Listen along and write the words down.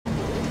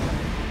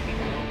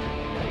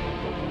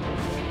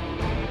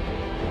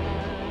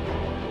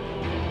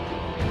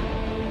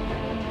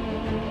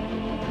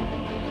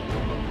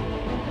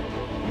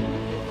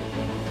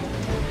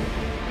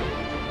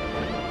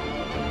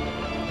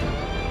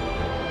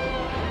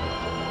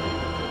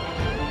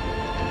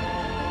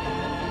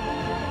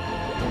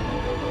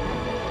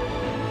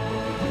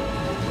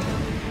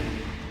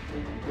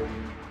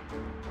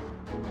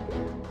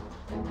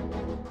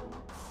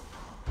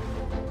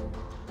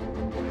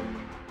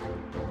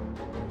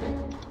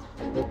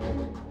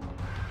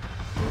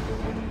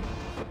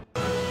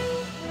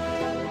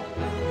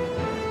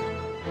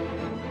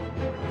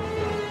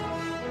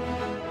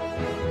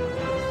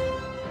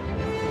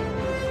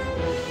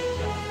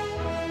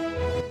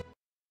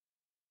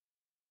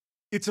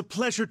It's a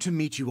pleasure to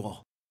meet you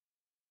all.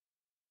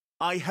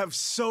 I have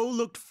so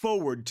looked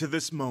forward to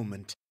this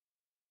moment.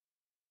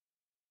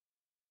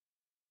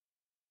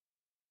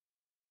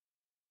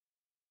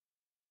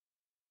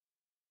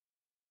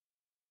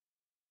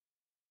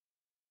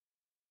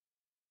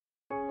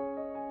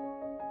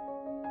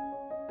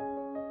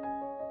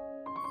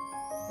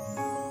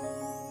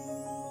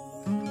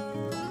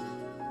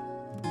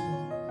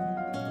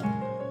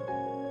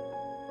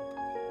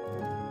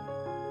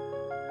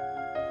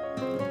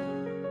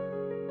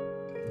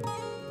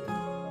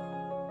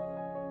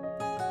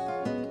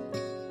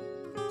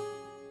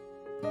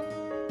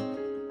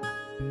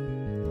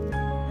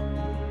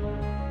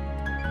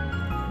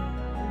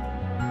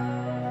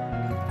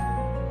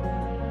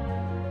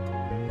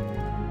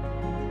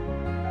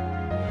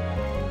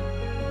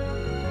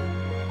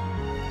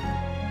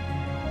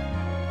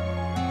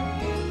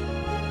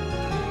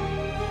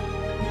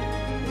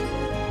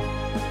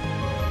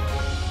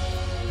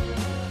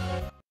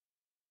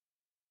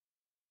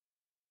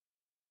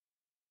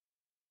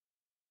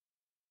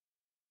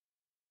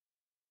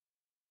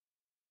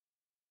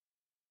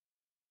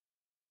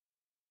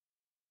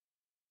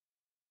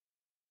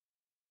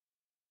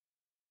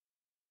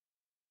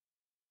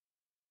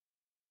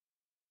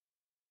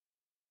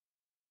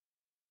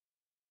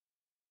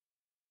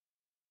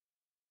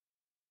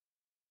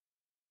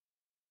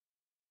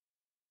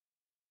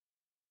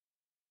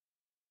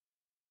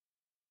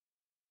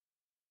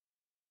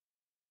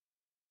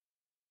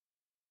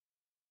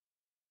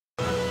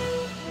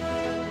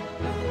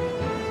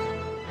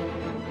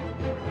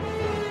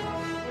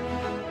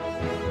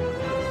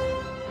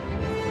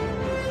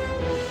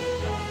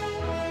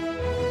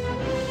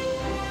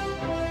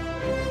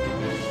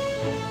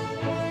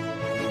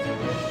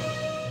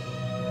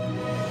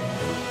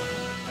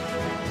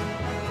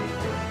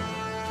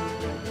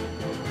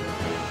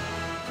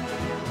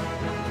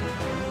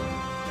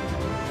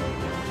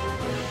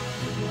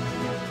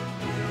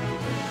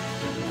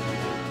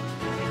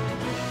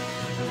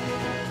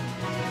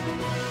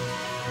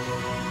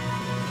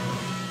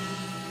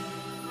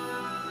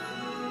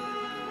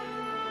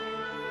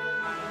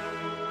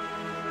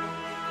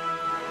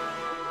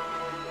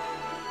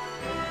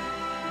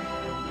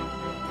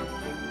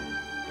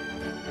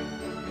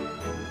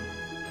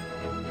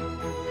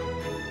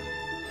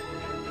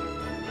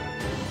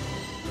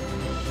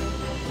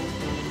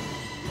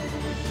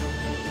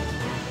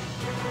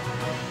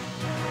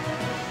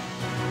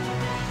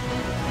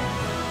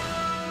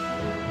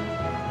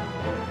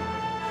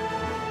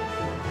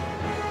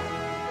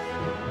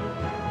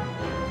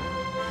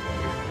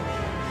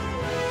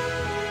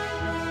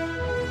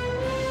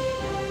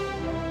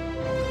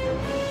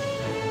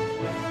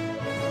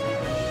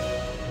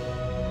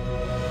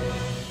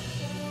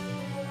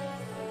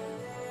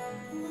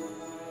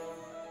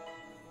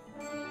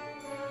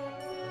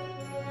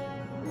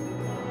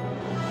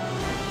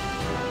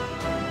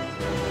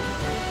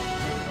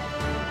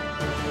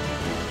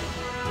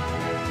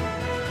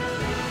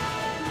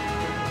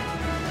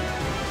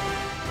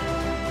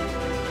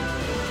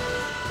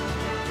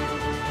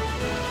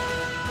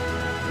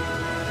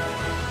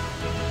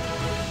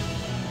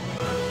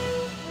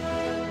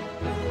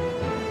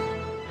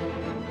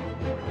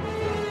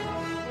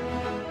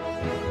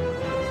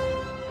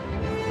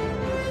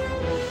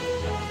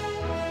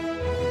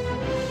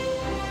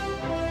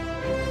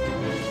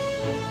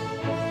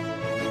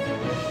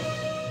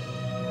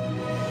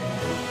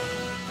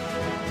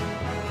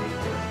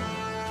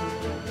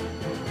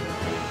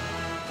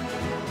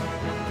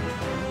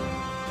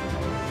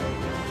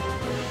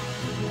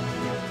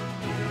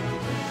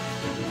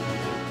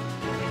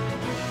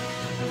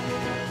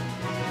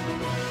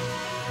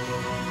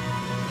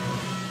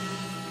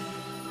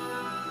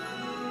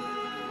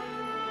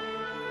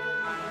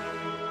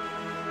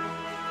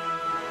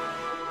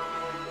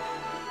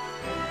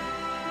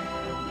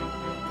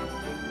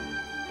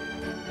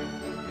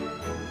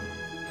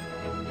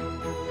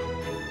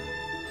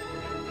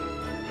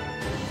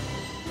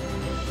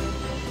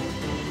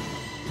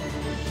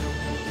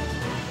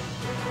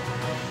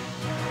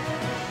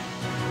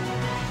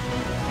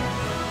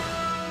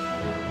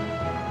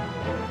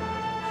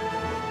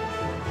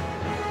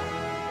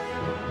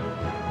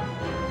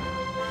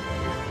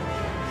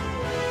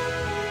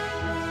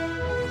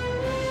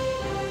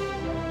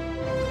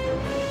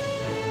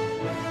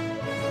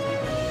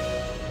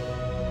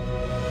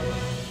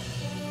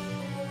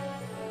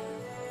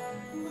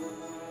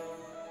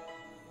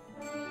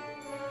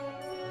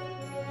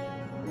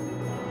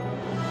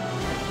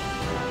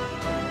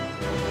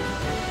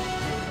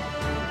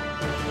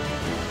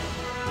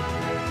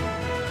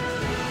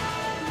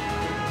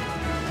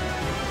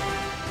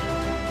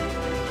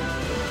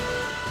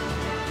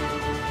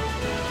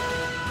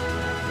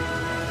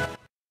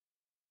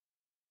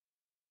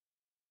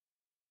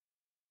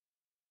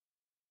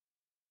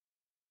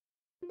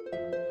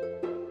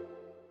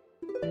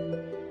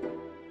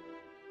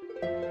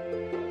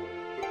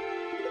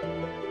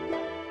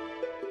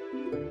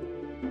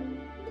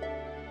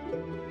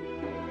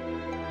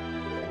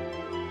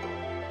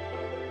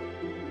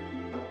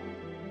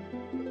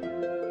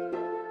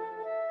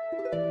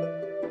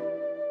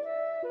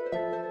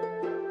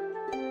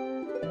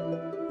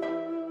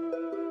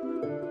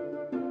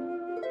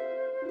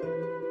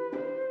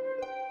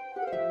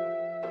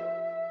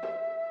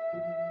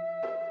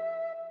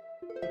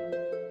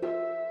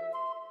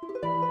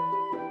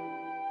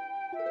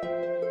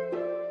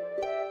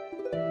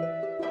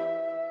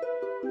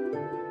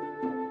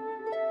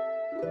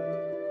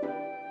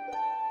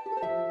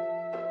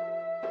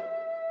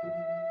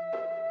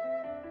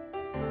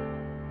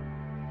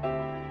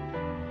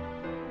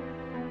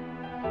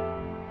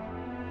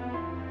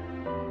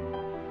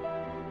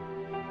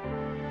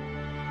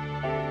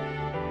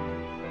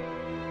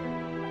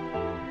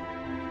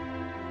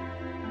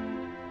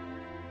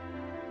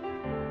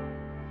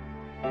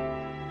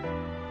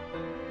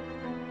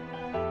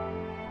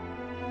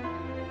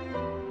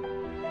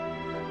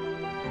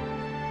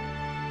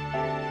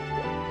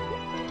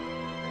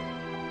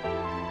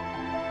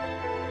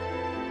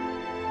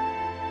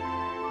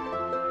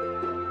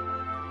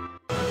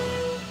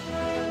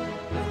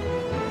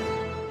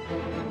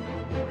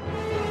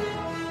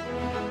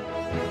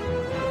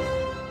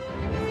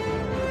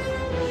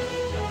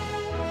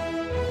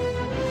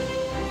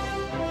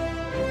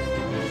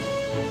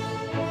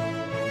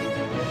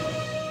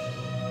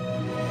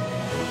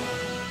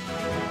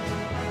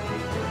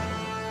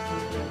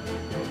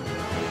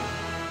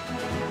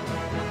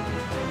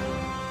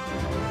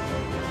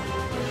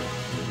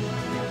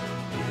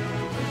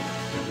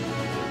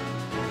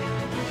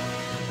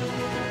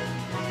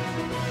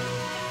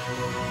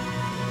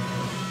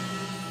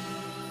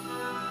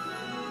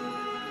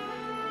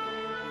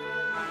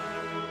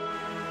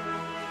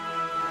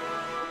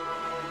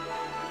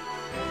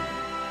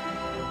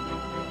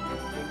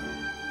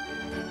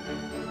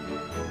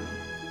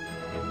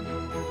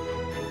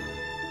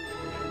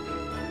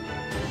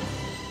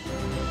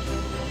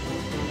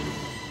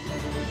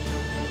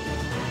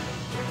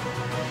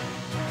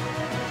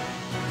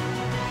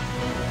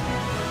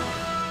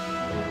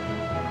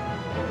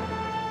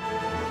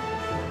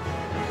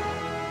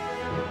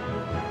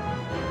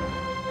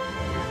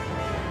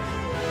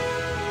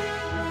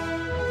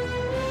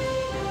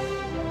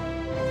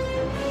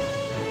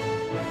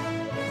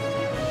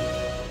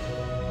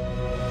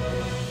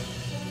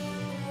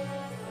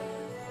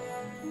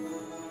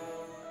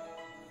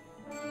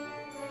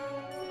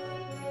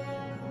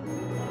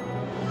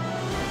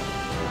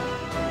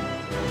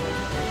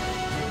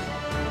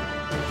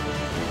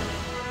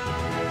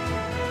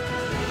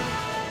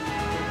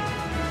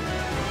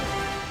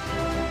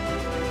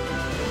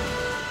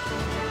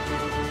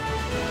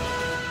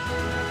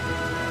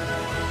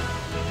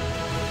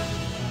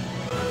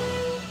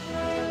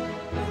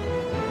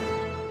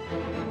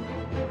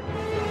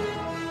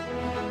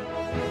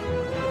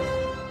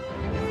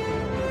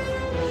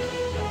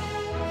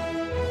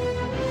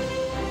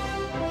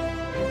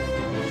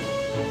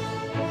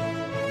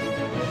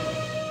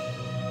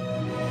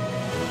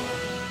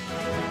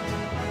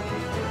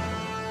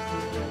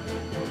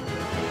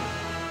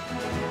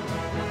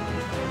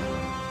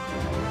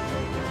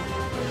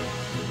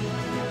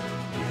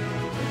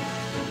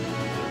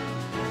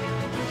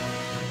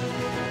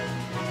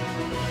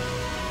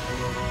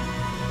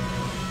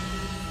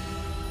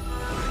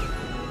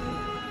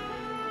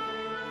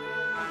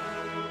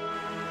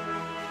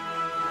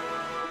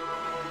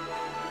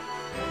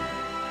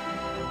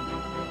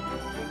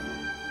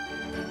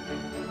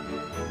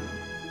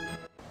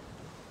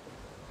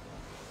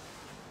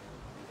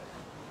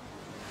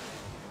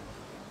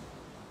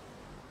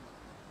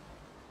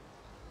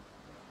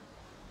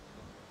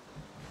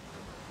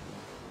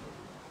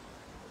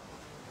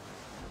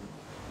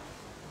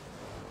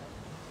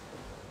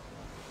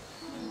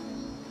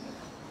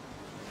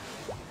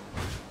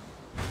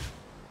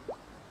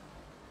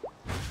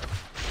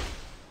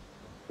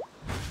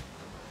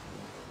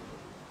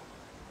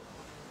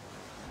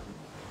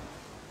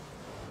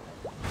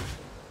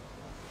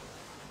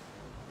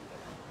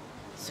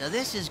 So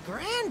this is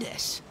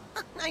Grandis.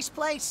 Nice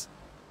place.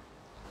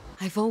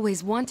 I've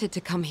always wanted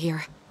to come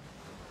here.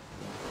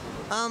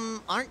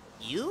 Aren't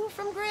you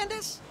from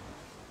Grandis?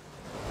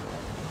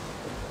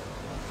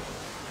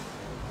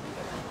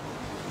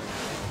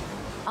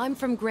 I'm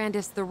from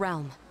Grandis the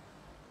Realm.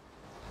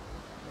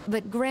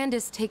 But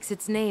Grandis takes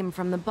its name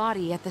from the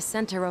body at the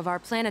center of our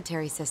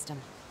planetary system.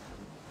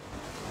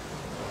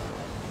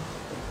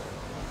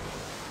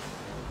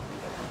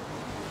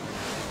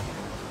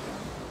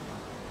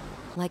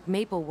 Like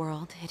Maple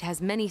World, it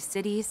has many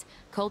cities,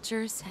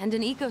 cultures, and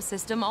an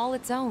ecosystem all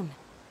its own.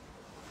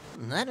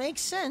 That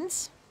makes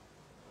sense.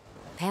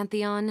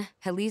 Pantheon,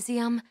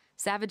 Elysium,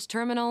 Savage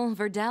Terminal,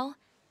 Verdel,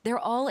 they're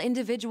all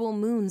individual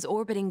moons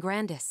orbiting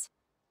Grandis.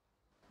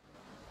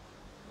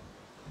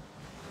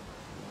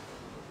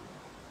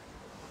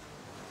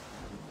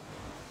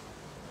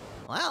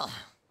 Well,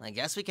 I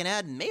guess we can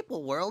add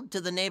Maple World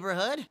to the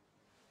neighborhood.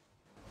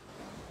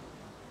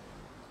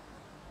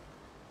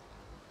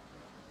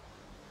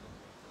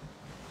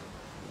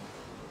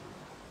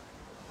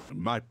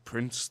 My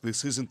prince,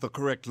 this isn't the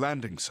correct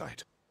landing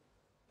site.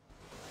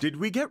 Did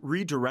we get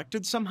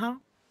redirected somehow?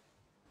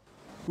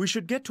 We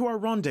should get to our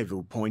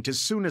rendezvous point as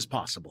soon as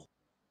possible.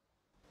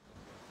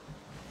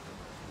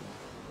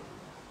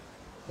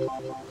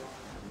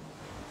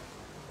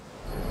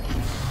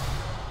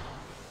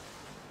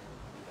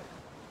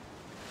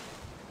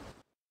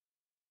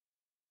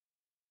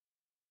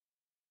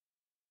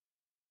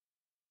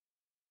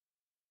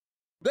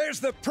 There's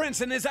the prince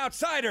and his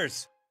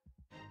outsiders!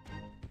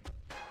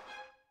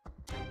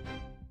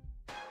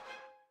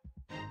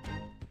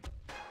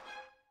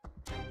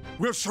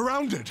 We're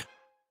surrounded!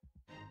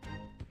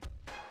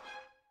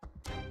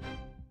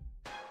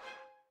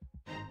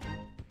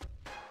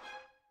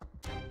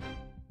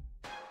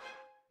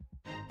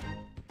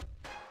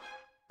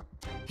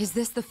 Is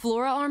this the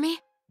Flora army?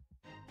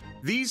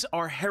 These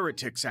are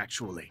heretics,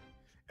 actually.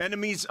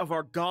 Enemies of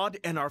our god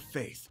and our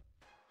faith.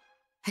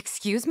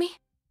 Excuse me?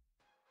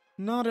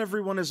 Not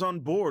everyone is on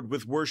board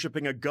with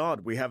worshipping a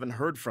god we haven't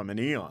heard from in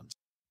eons.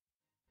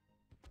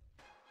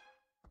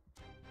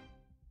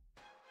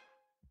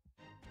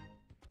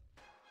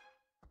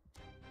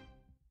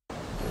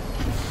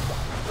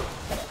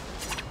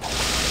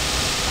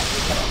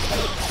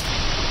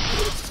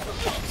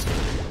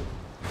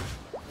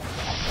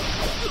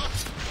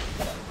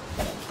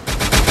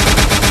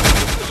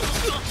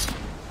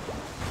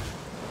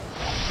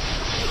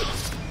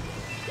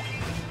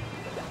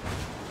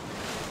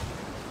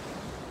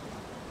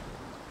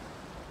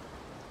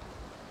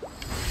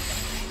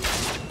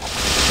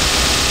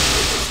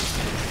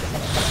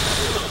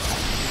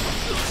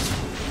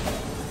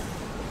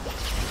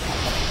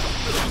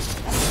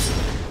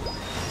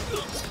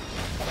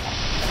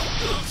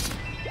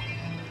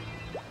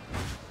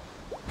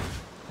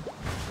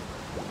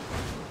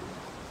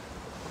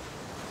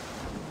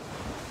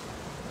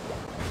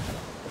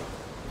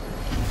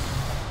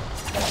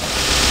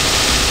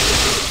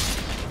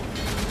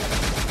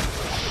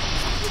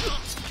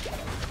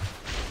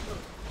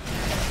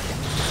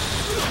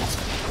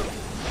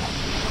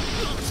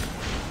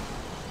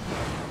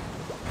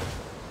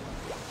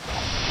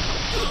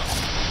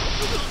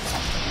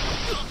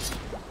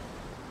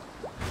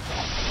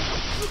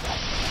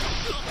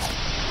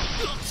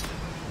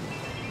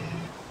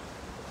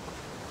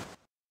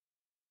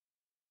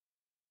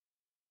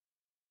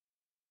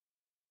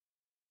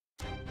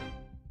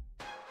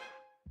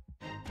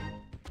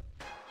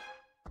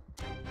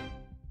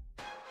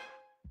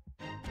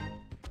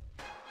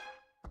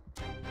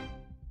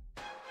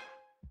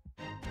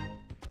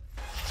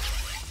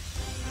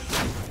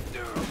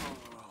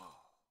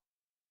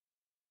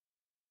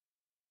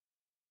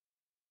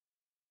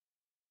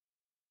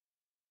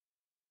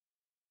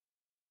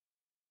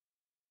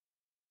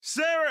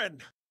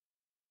 Saren!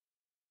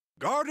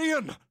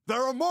 Guardian,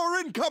 there are more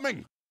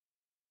incoming!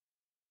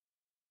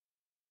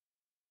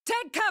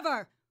 Take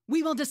cover!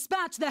 We will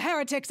dispatch the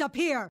heretics up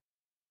here!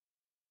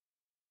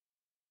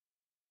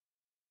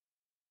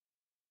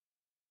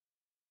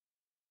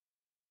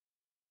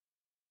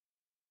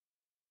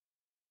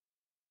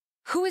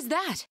 Who is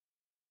that?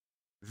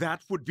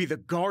 That would be the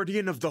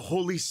Guardian of the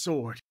Holy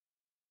Sword.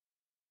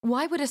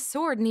 Why would a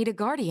sword need a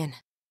guardian?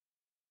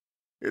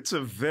 It's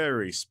a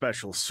very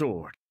special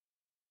sword.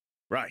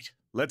 Right,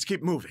 let's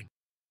keep moving.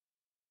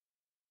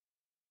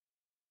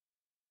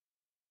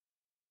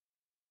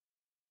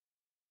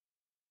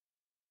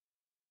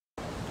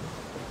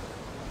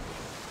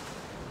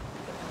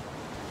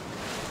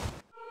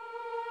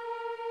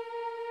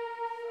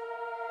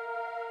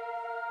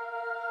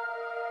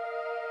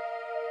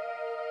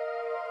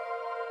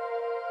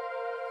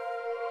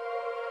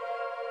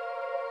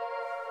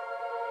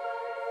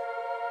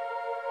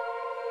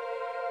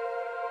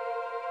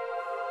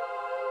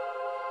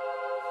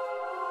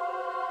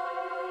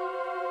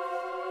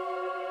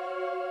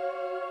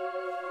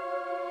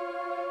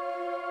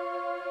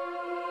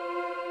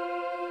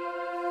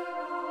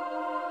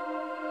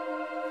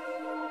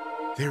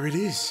 There it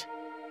is.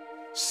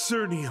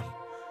 Cernium,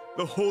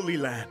 the Holy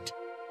Land.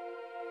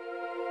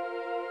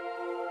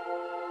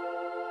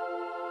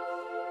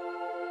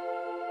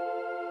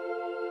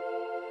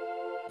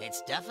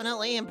 It's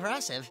definitely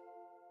impressive.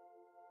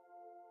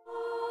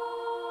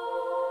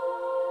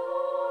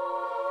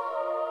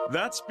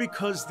 That's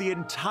because the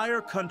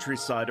entire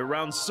countryside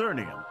around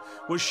Cernium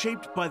was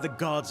shaped by the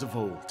gods of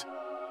old.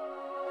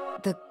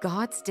 The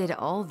gods did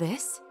all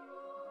this?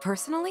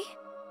 Personally?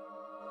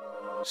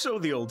 So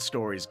the old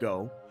stories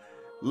go.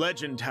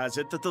 Legend has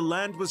it that the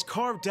land was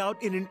carved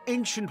out in an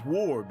ancient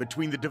war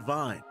between the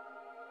divine.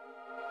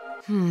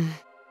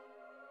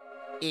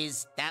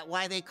 Is that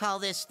why they call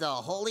this the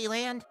Holy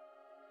Land?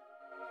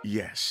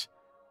 Yes.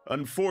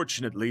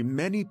 Unfortunately,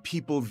 many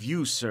people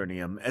view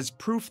Cernium as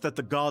proof that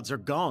the gods are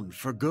gone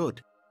for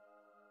good.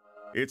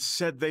 It's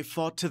said they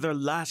fought to their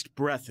last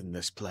breath in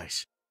this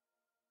place.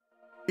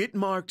 It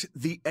marked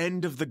the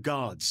end of the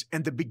gods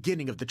and the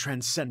beginning of the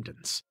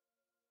Transcendence.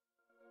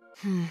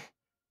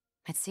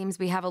 It seems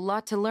we have a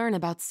lot to learn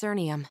about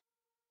Cernium.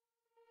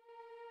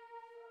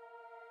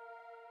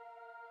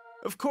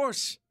 Of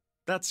course,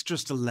 that's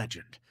just a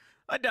legend.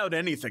 I doubt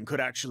anything could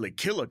actually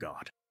kill a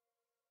god.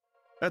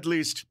 At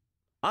least,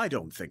 I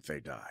don't think they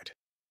died.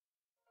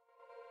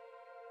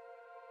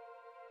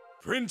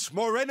 Prince,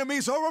 more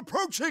enemies are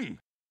approaching!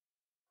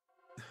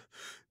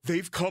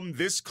 They've come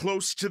this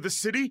close to the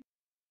city?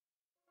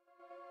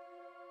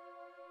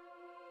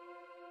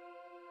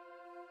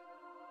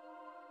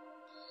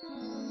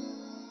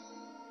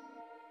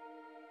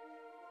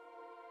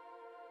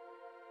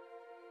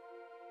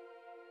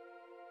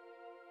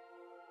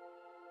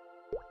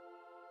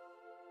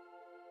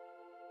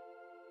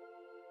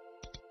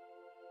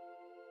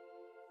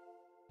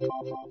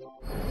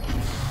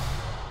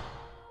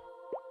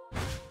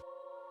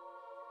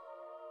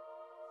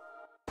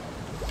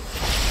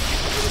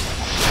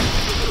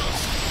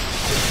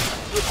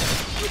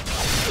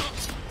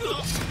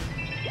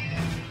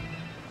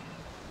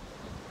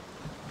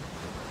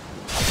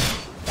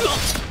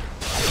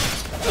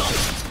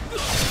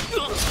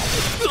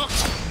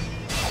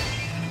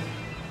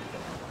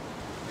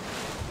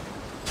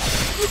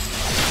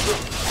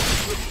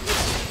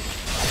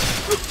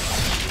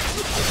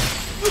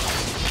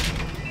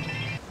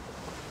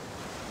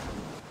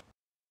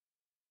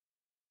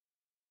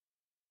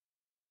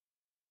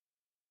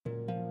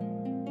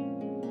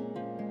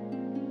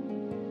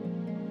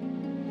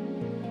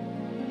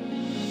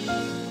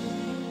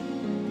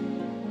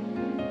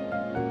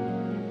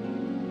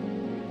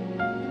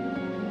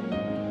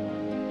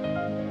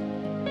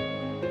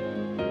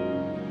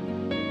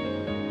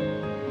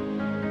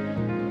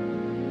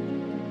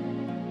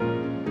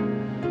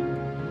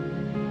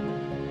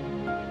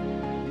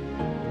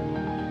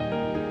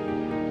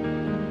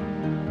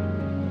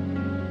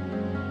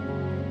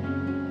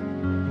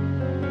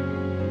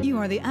 You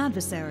are the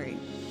adversary.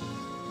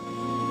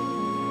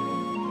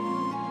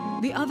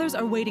 The others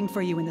are waiting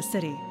for you in the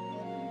city.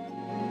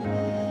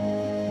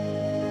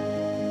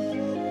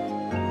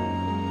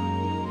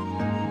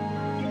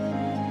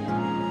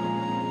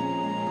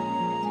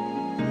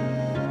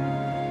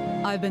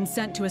 I've been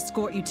sent to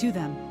escort you to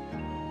them.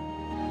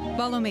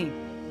 Follow me.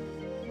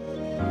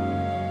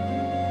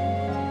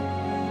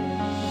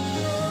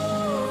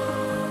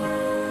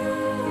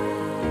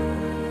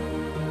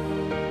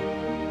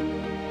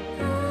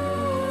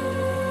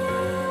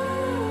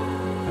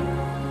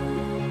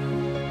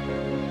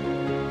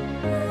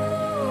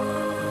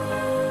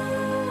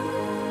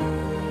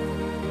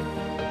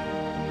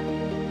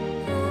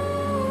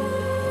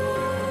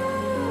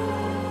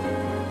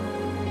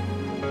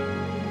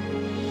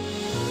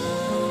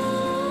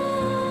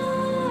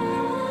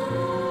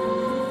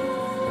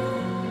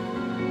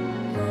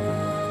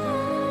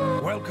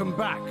 Welcome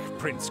back,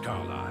 Prince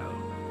Carlisle.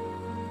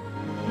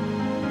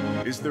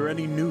 Is there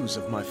any news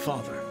of my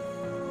father?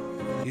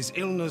 His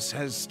illness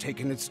has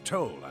taken its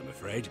toll, I'm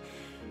afraid.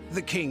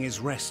 The king is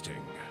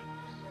resting.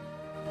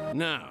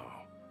 Now,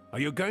 are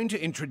you going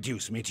to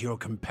introduce me to your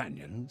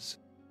companions?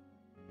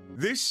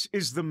 This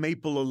is the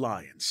Maple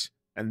Alliance,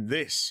 and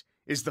this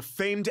is the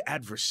famed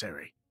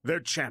adversary, their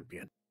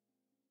champion.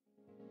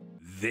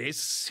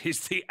 This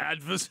is the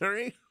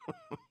adversary?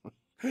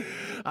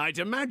 I'd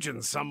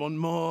imagine someone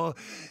more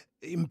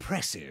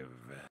impressive.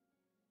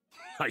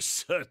 I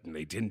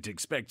certainly didn't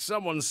expect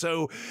someone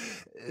so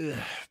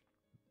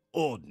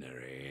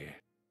ordinary.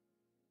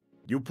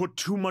 You put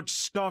too much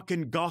stock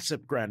in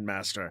gossip,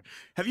 Grandmaster.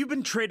 Have you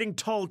been trading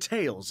tall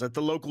tales at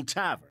the local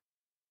tavern?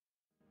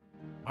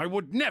 I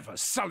would never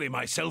sully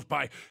myself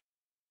by...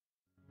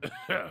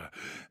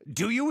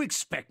 Do you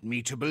expect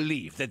me to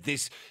believe that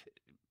this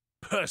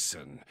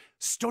person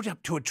stood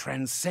up to a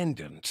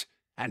transcendent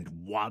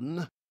and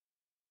won?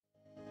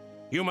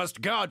 You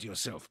must guard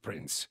yourself,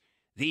 Prince.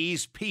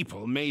 These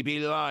people may be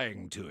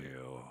lying to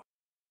you.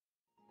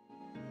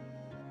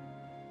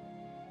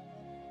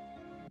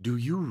 Do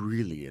you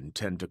really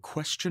intend to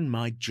question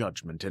my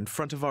judgment in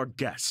front of our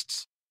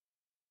guests?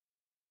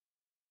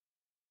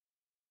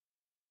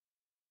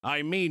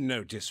 I mean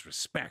no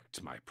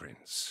disrespect, my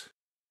prince.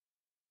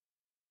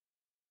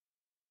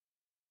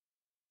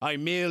 I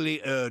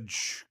merely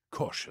urge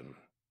caution.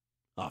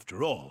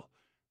 After all,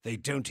 they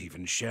don't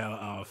even share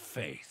our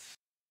faith.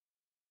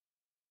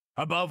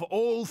 Above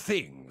all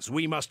things,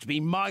 we must be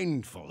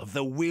mindful of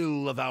the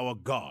will of our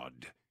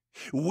god.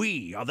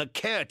 We are the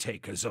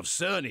caretakers of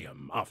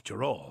Cernium,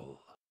 after all.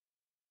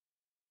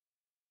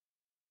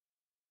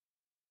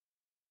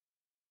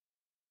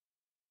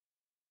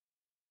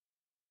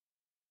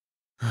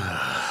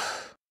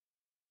 That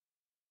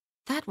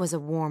was a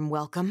warm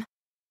welcome.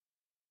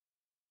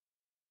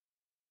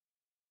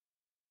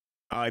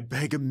 I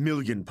beg a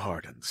million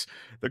pardons.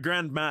 The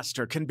Grand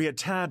Master can be a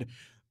tad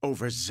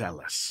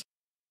overzealous.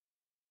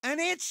 And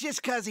it's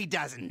just 'cause he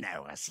doesn't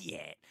know us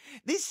yet.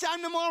 This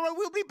time tomorrow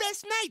we'll be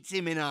best mates,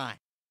 him and I.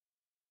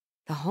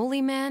 The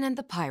holy man and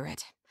the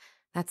pirate.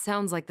 That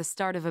sounds like the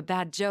start of a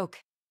bad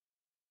joke.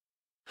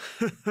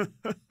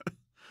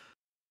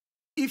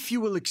 If you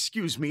will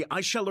excuse me,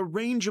 I shall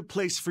arrange a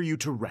place for you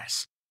to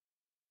rest.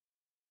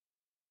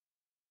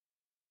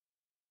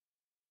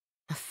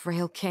 A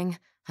frail king,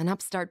 an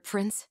upstart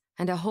prince,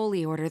 and a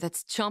holy order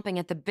that's chomping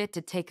at the bit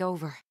to take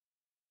over.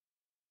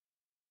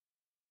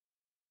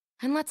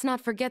 And let's not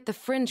forget the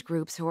fringe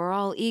groups who are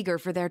all eager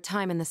for their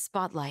time in the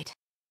spotlight.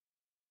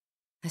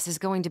 This is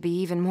going to be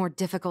even more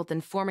difficult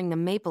than forming the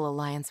Maple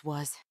Alliance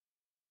was.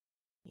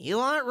 You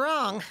aren't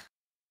wrong.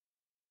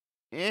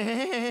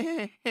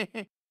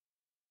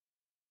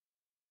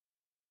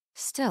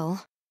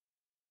 Still,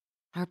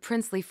 our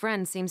princely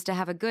friend seems to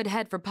have a good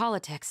head for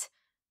politics.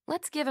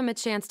 Let's give him a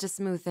chance to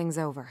smooth things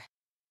over.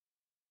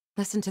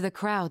 Listen to the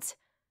crowds.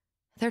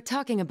 They're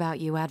talking about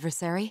you,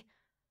 adversary.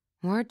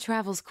 Word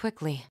travels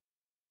quickly.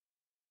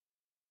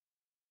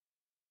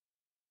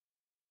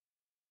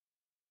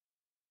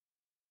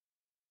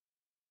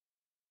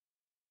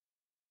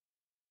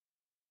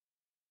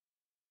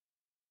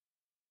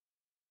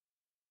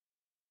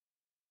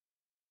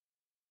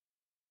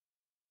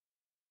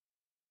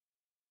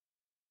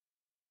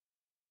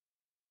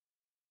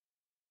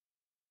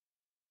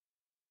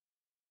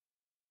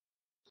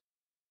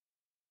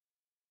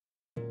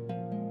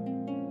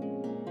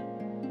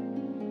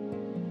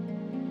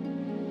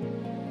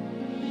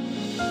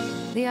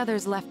 The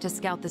others left to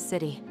scout the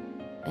city.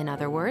 In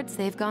other words,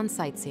 they've gone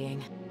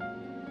sightseeing.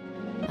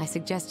 I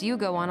suggest you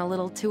go on a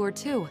little tour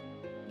too.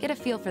 Get a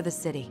feel for the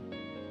city.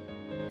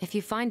 If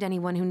you find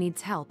anyone who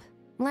needs help,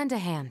 lend a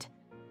hand.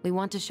 We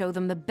want to show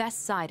them the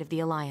best side of the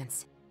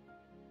Alliance.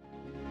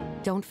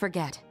 Don't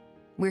forget,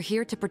 we're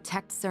here to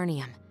protect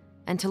Cernium,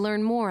 and to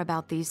learn more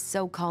about these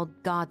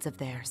so-called gods of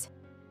theirs.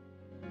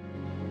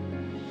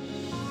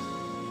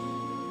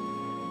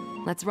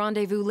 Let's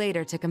rendezvous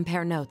later to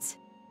compare notes.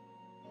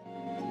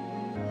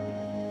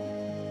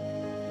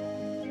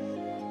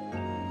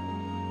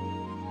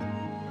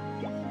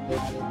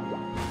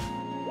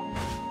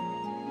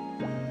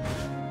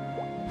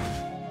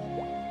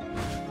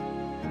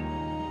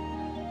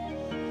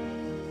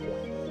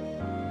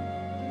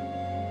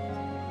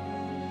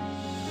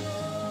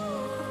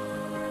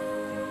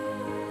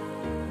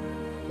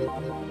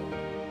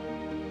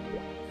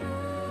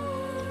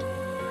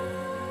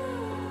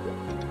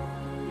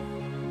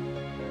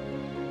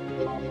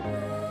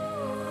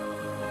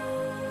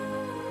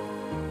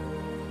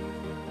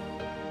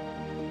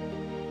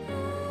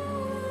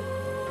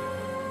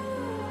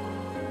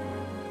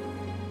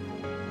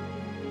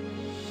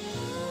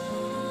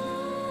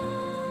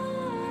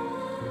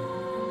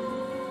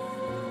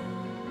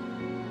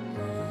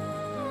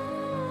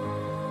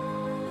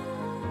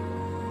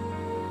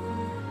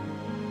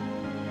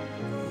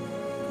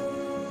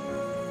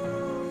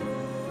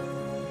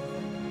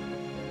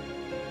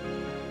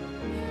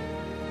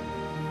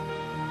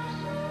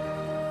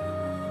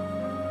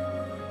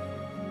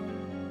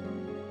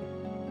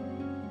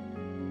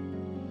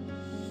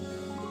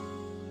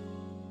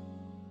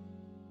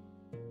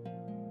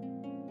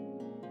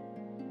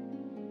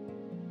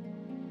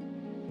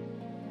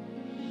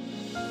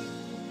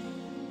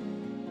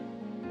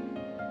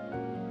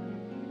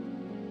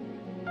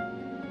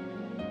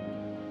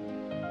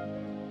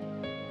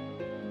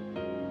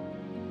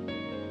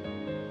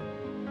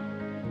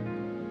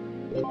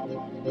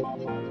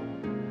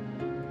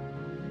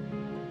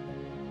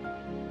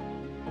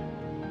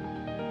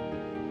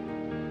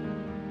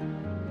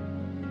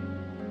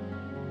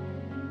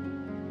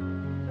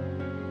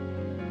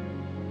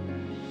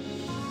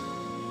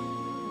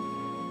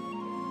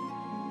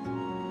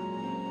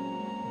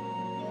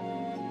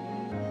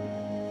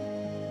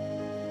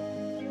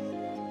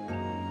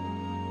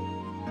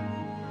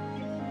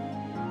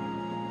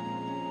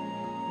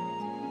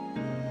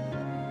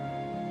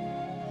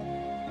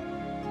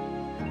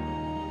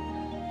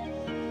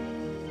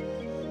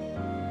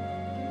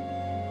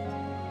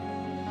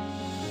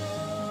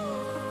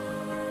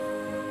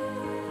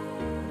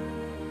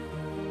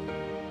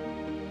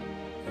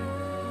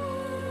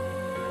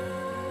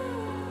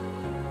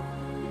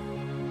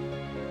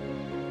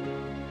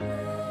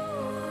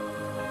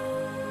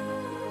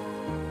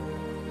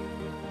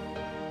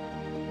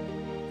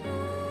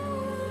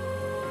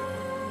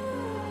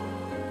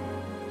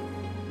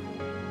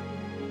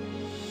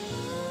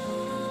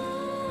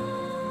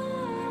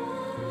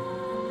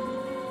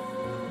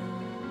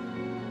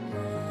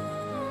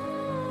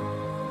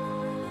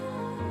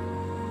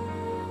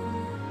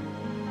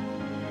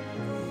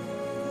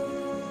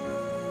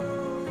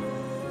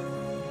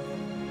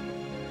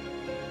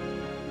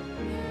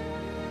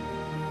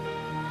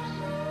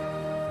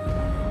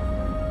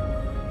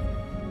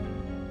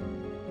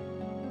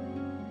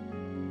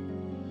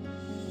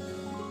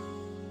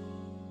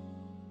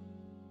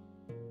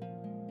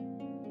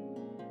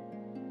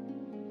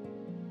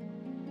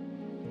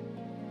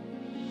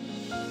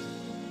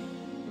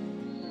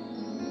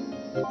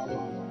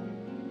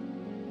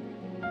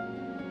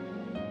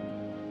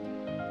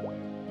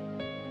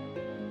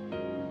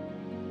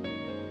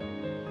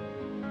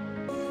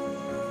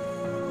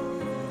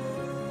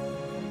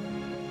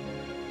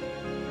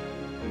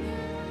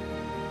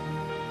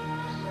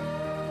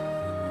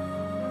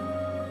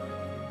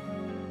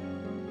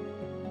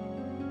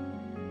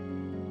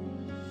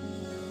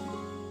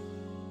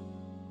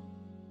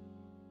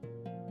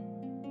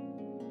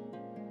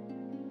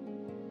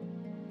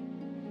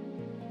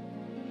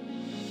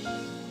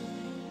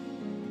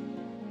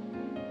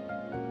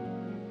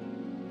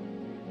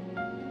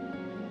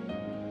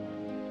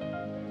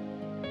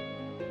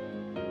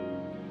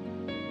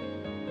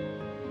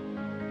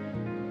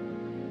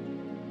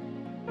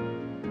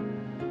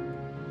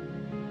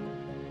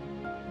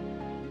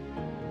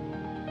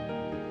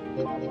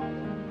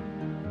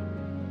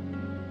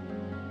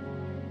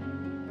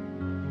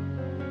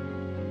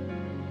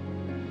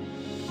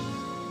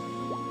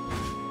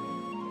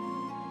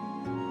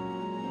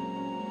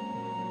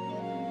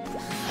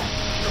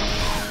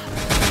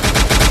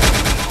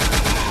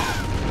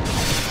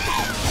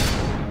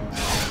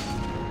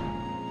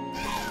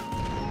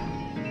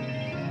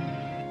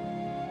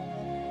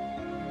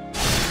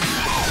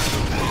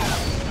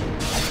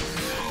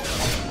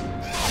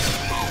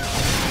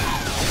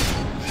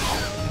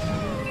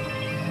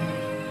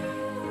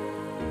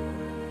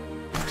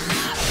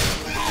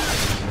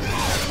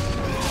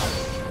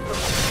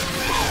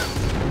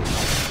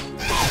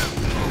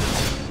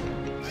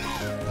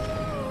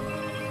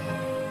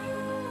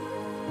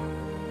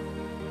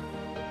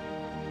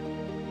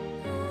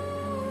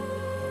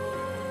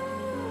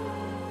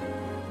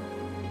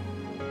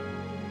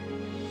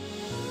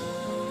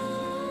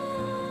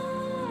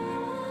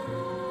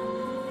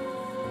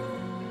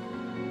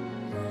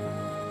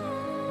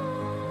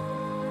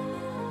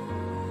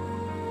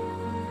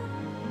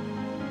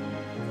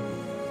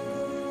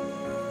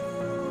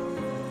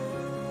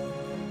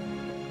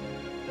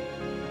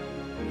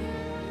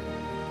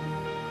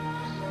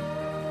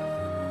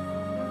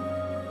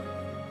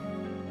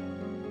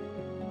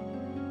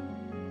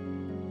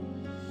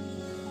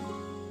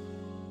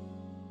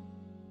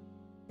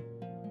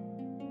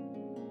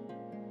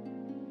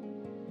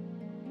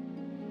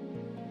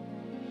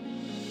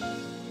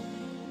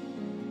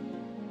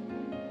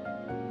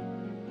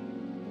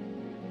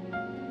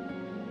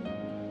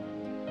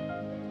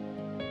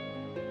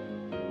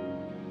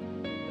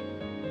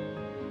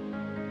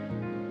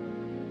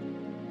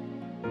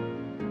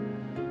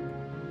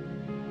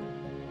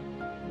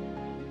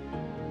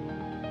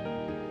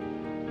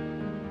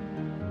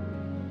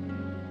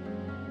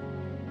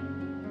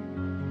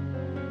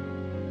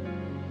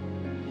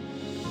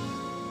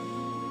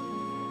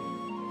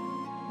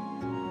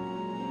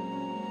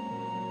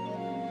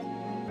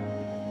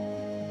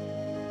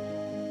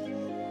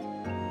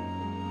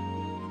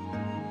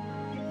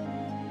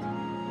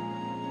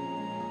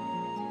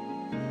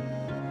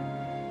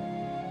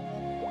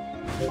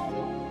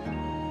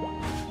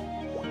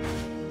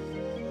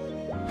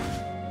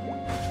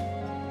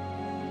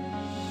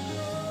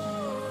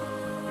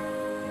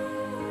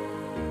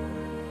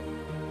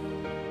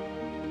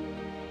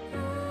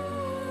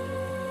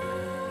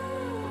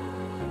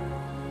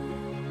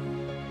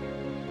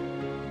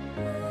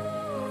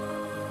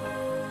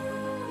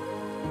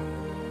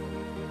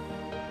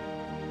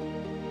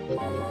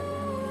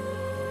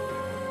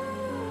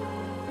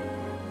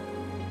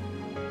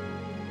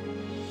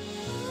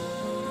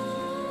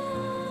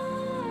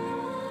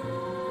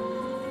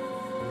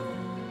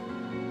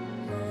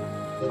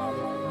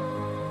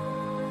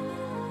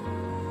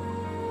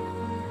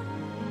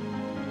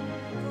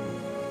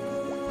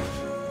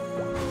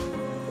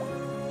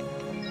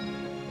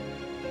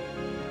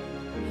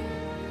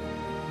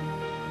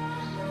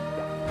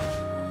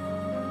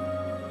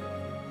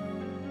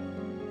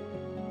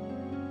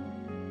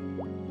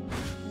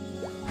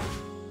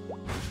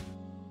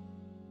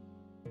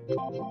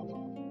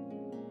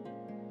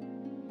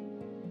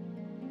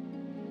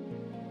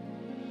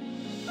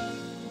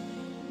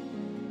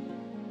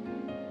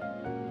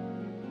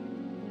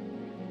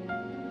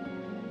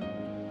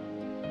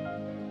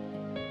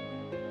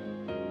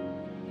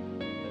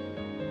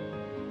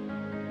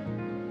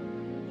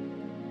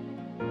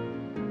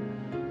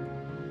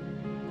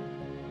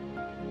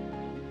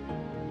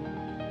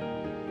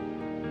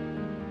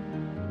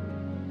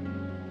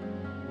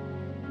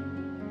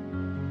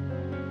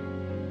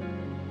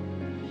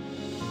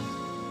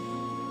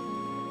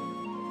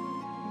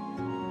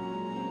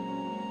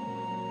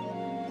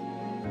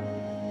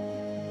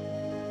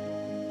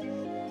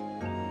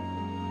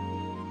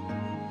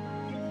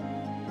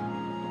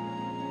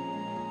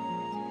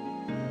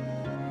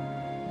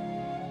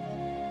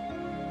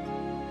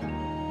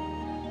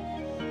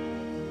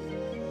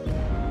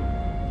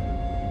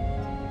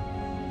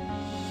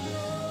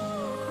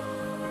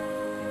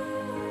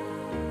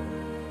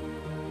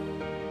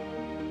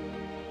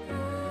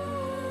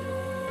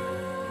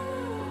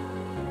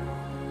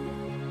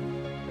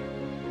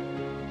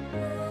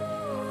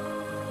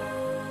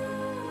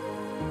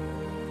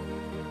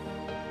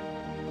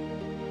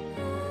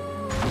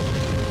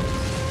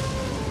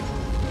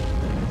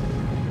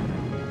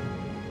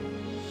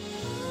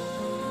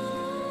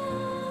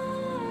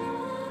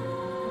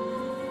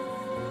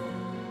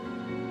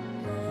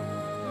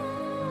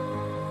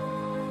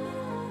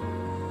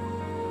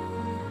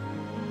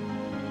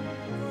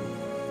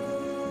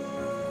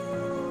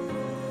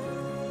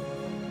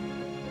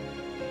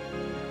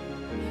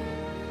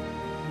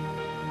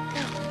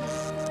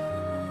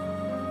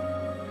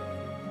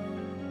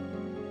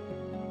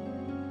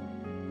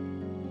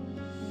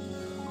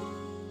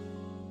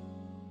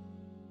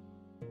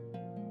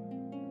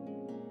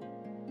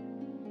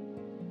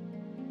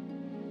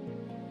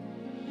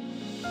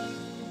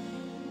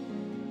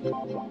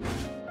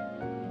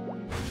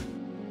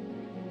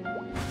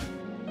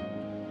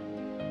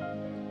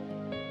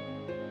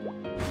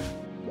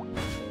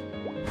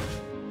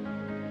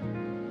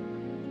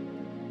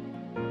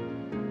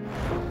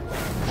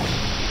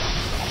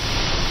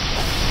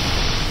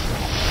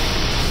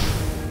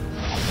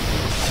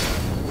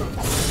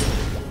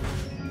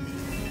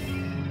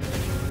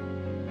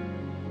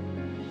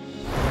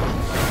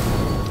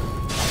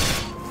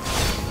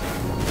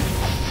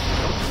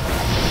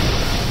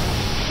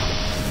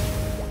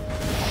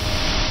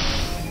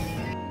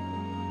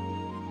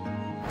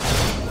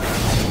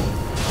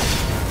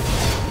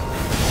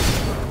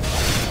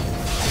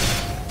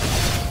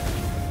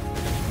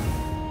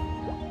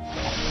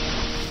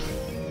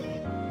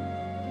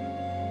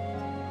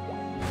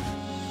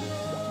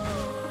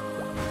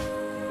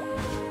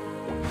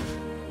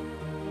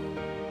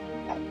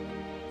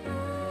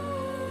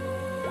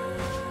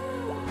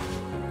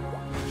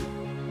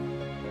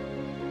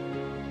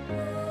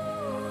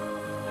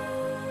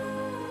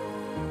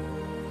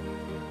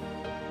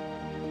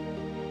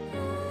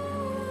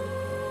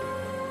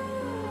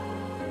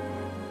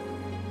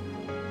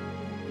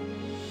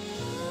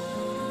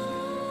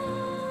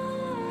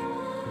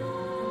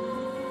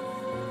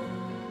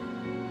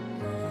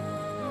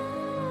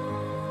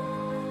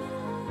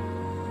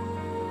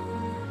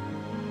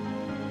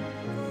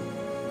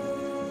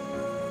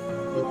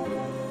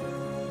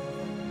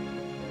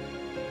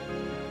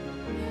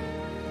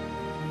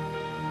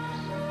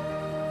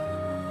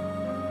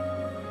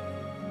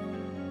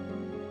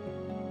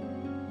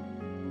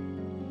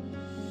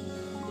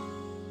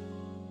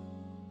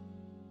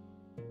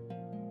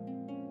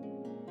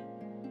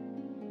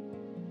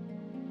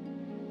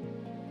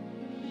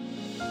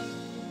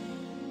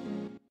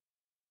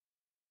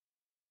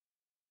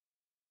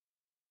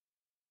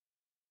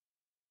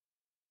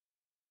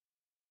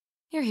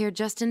 You're here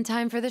just in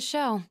time for the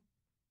show.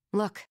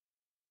 Look.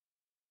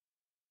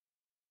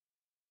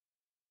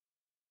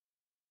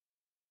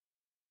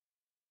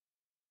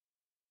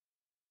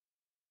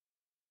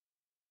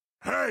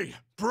 Hey,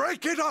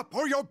 break it up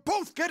or you're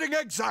both getting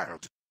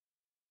exiled!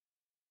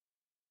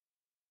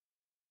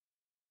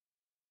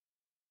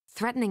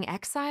 Threatening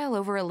exile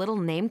over a little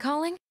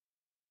name-calling?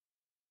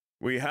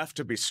 We have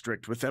to be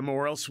strict with them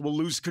or else we'll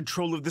lose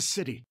control of the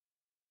city.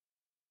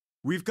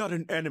 We've got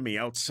an enemy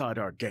outside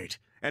our gate,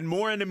 and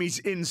more enemies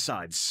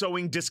inside,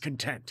 sowing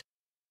discontent.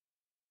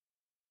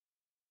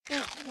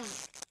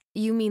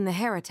 You mean the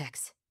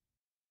heretics?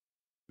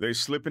 They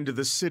slip into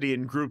the city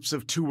in groups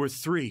of 2 or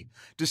 3,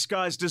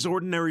 disguised as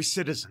ordinary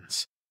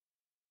citizens.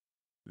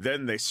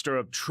 Then they stir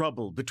up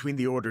trouble between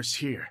the orders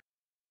here.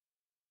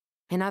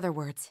 In other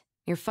words,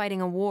 you're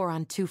fighting a war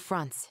on 2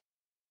 fronts.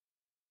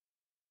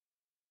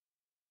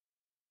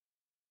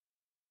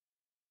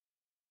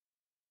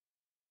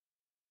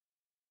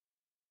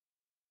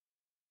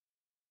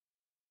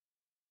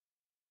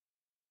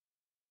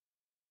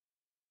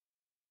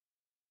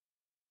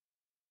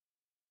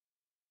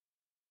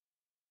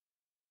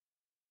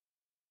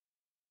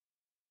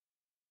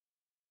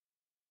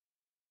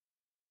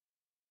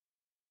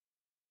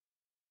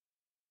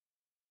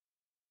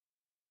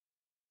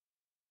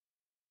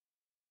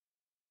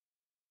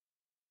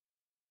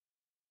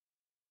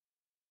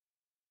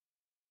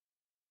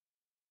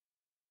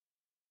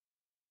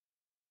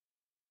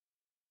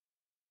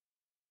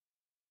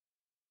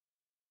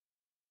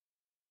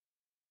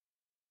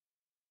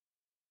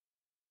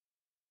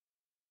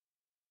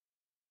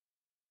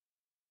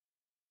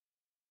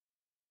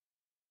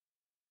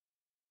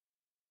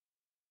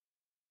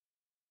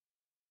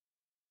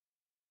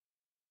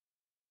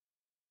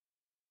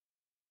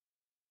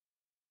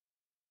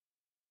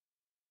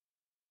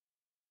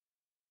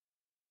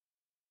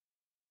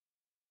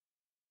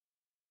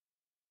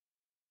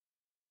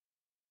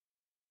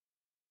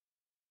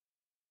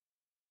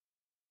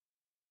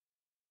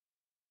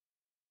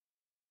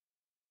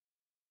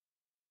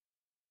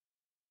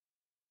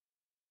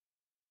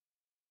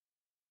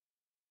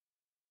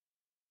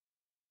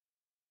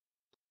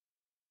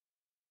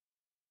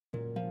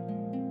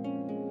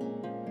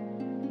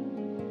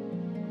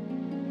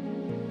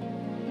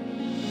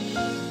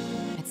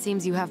 It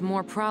seems you have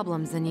more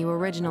problems than you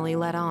originally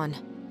let on.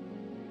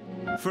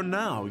 For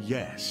now,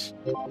 yes.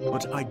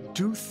 But I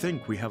do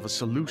think we have a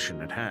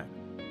solution at hand.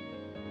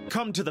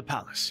 Come to the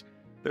palace.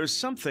 There's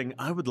something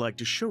I would like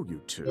to show you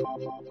two.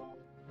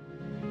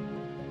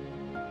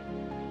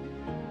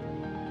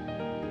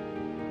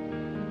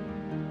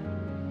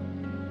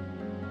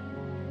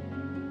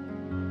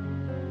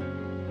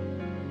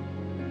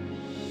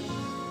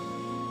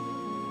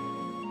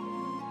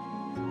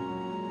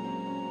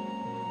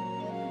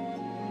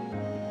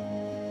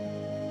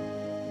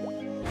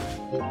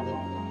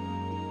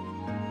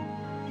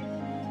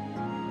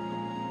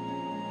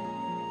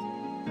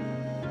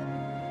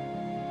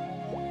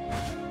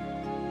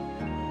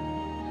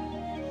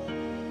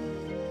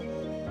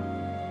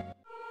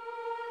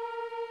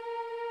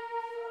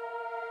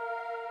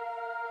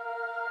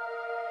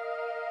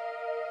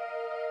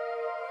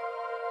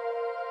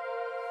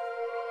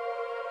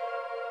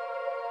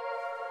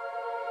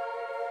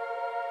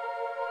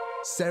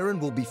 Saren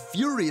will be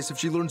furious if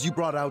she learns you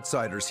brought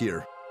outsiders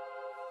here.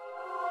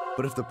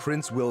 But if the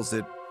prince wills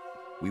it,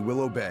 we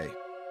will obey.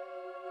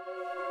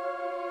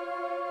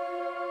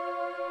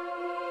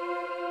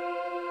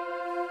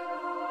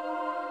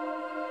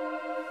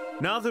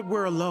 Now that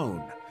we're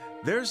alone,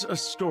 there's a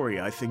story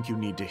I think you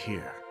need to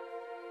hear.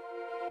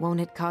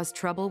 Won't it cause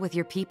trouble with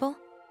your people?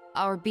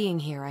 Our being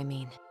here, I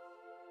mean.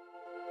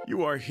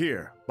 You are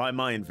here by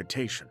my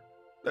invitation.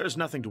 There's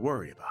nothing to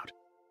worry about.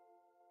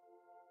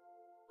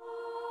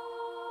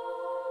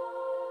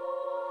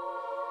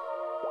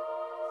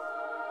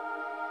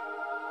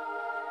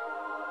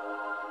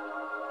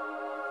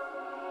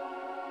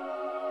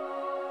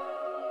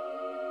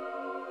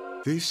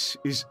 This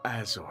is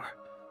Azor,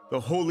 the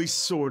holy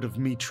sword of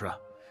Mitra.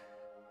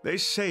 They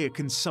say it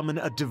can summon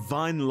a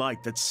divine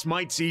light that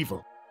smites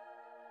evil.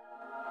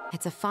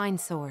 It's a fine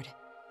sword,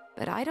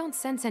 but I don't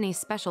sense any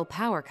special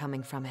power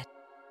coming from it.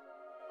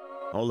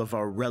 All of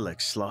our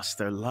relics lost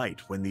their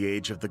light when the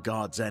Age of the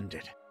Gods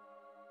ended.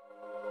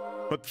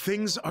 But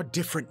things are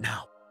different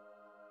now.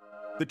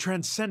 The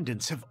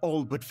Transcendents have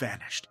all but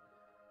vanished.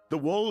 The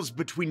walls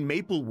between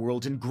Maple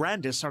World and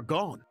Grandis are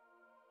gone.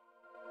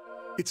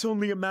 It's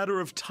only a matter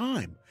of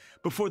time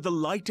before the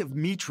light of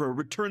Mitra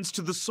returns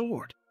to the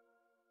sword.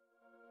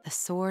 The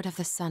sword of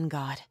the Sun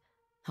God,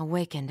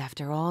 awakened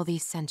after all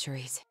these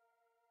centuries.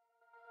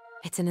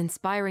 It's an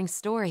inspiring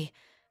story.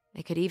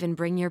 It could even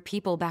bring your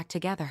people back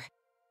together.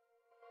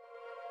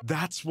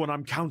 That's what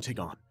I'm counting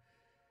on.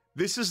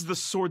 This is the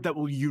sword that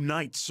will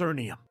unite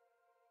Cernium.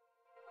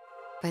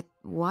 But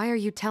why are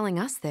you telling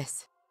us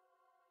this?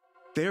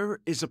 There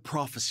is a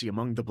prophecy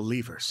among the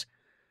believers.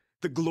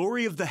 The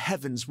glory of the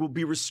heavens will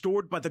be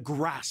restored by the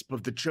grasp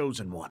of the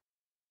Chosen One.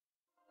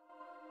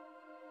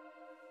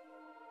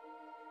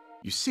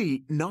 You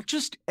see, not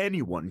just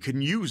anyone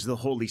can use the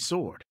Holy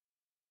Sword.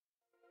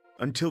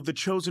 Until the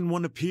Chosen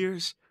One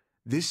appears,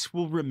 this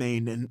will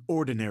remain an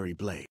ordinary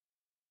blade.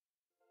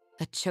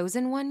 A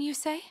chosen one, you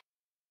say?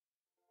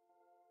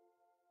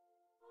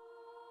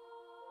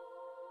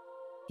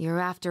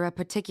 You're after a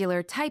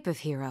particular type of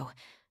hero.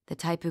 The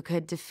type who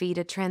could defeat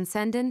a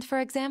Transcendent, for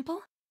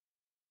example?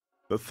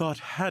 The thought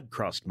had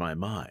crossed my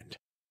mind.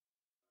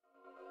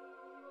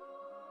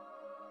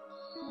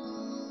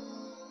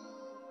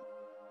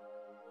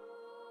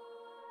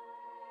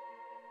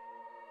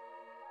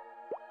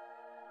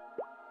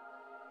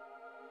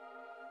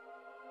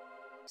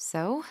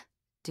 So,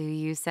 do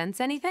you sense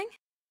anything?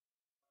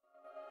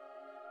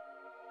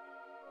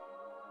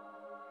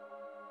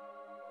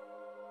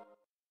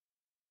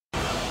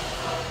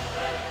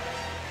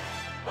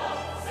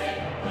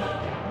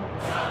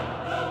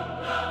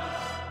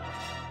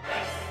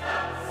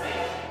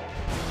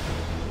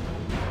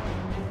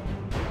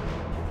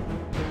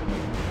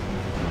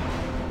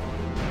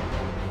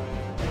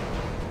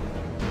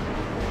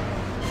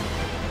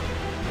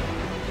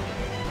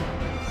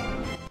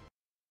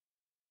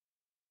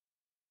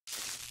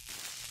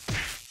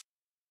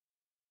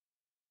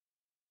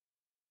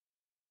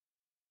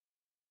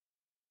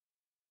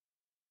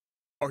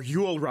 Are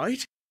you all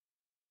right?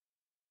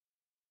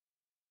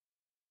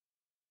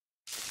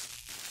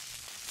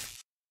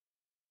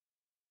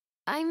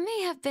 I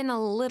may have been a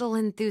little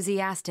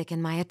enthusiastic in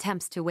my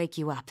attempts to wake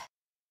you up.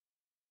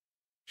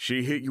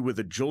 She hit you with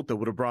a jolt that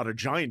would have brought a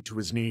giant to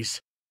his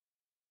knees.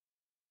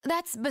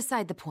 That's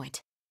beside the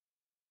point.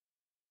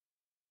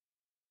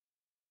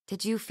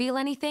 Did you feel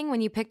anything when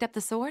you picked up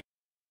the sword?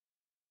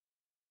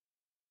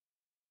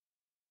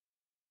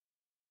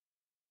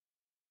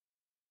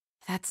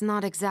 That's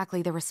not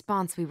exactly the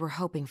response we were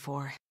hoping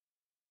for.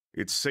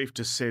 It's safe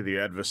to say the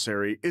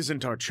adversary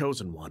isn't our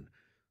chosen one.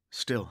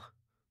 Still,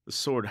 the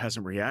sword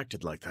hasn't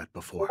reacted like that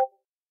before.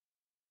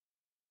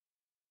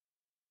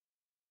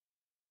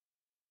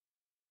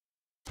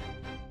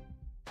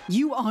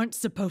 You aren't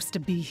supposed to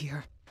be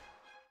here.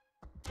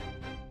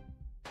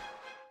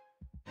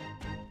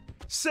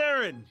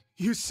 Saren!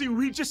 You see,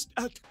 we just...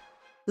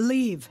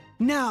 Leave,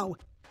 now!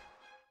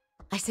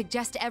 I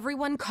suggest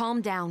everyone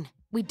calm down.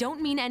 We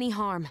don't mean any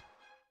harm.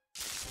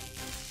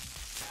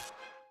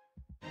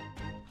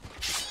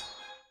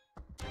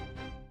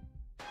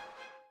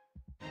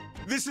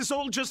 This is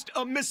all just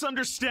a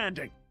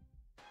misunderstanding.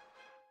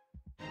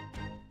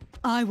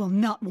 I will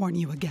not warn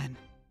you again.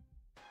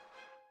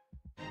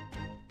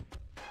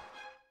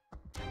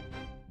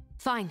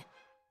 Fine.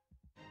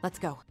 Let's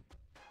go.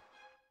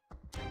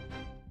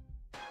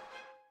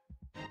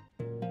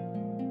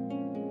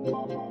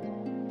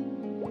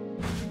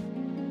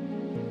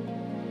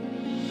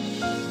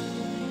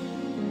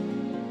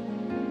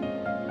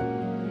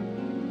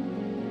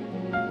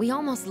 We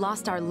almost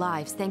lost our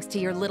lives thanks to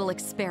your little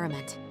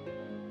experiment.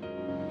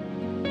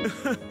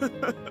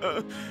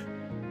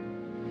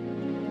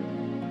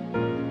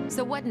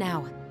 So what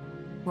now?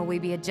 Will we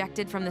be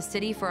ejected from the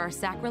city for our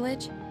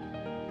sacrilege?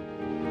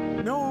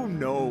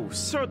 No,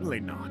 certainly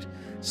not.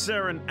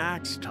 Saren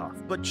acts tough,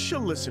 but she'll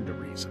listen to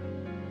reason.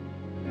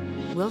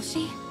 Will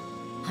she?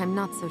 I'm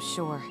not so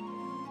sure.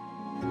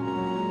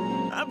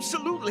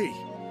 Absolutely.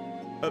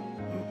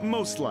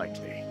 Most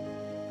likely.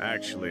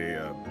 Actually,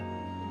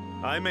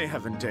 I may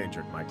have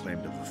endangered my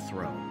claim to the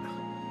throne.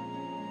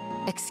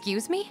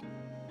 Excuse me?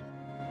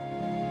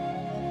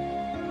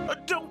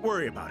 Don't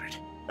worry about it.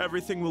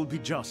 Everything will be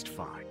just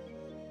fine.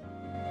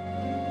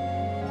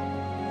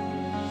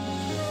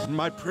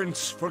 My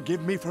prince,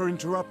 forgive me for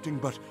interrupting,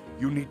 but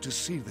you need to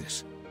see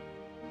this.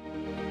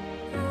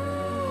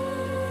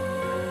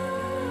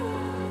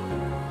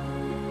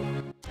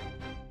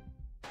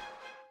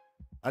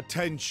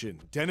 Attention,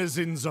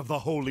 denizens of the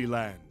Holy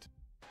Land.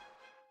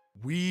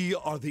 We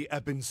are the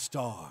Ebon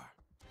Star.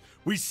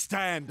 We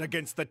stand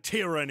against the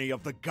tyranny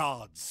of the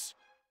gods.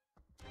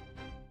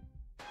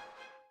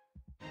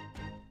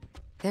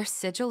 Their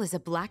sigil is a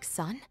black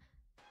sun?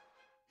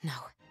 No,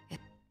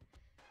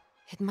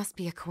 it must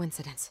be a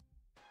coincidence.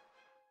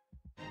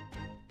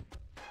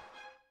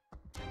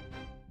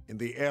 In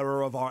the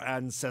era of our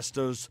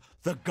ancestors,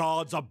 the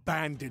gods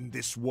abandoned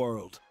this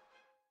world.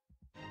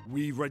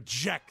 We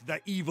reject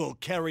the evil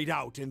carried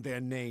out in their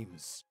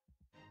names.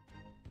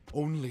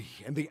 Only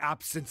in the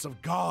absence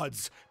of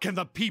gods can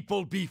the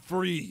people be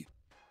free.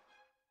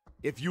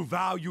 If you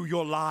value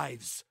your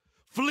lives,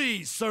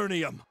 flee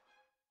Cernium.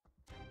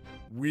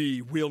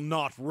 We will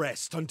not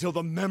rest until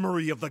the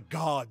memory of the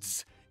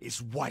gods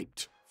is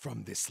wiped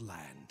from this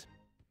land.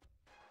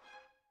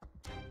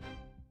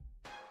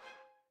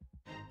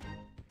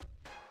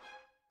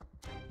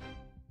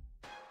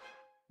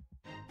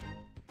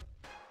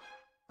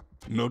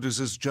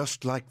 Notices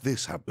just like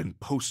this have been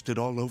posted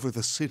all over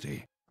the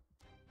city.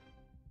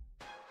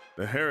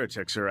 The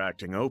heretics are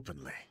acting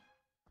openly.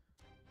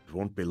 It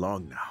won't be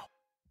long now.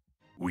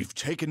 We've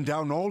taken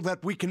down all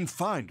that we can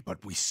find,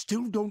 but we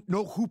still don't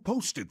know who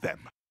posted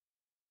them.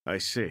 I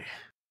see.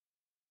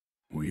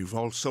 We've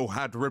also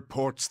had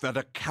reports that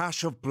a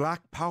cache of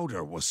black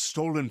powder was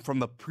stolen from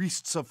the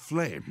Priests of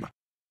Flame.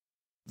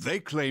 They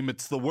claim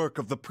it's the work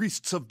of the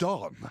Priests of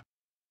Dawn.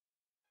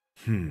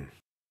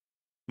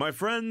 My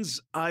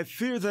friends, I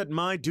fear that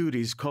my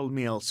duties call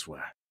me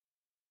elsewhere.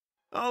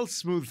 I'll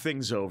smooth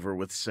things over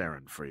with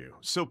Saren for you,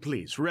 so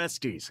please,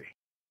 rest easy.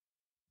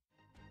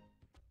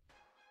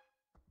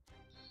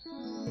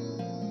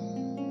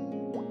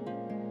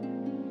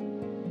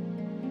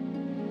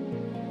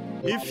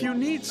 If you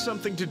need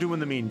something to do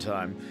in the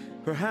meantime,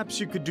 perhaps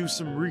you could do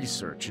some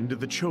research into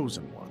the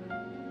Chosen One.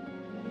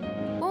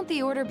 Won't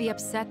the Order be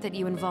upset that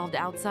you involved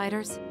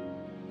outsiders?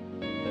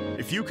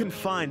 If you can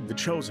find the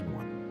Chosen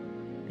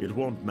One, it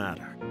won't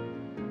matter.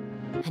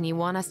 And you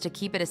want us to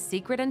keep it a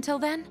secret until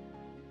then?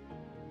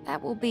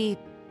 That will be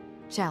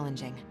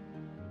challenging.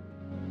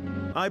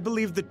 I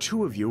believe the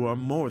two of you are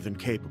more than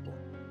capable.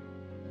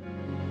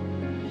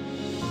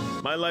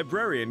 My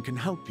librarian can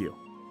help you.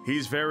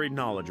 He's very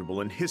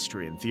knowledgeable in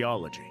history and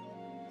theology.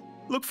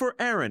 Look for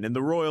Aaron in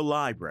the Royal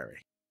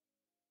Library.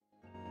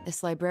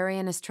 This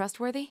librarian is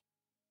trustworthy?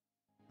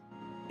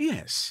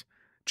 Yes.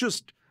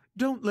 Just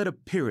don't let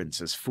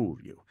appearances fool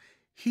you.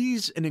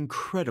 He's an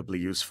incredibly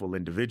useful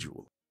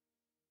individual.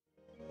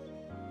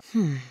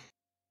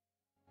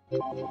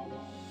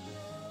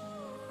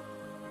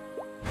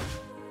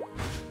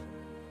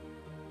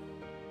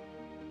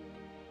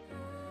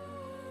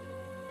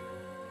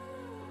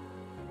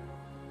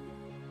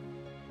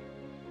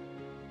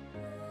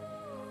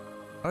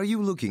 Are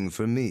you looking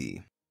for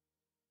me?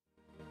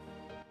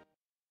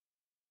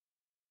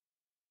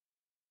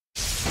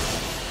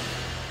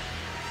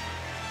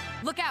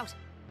 Look out!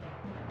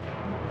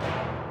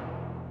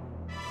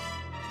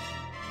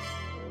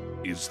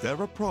 Is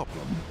there a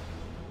problem?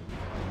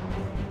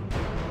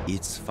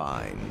 It's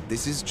fine.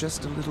 This is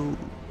just a little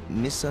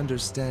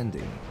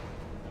misunderstanding.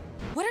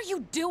 What are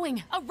you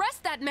doing?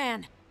 Arrest that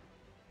man!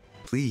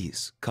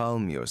 Please,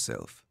 calm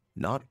yourself.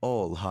 Not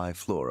all high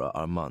flora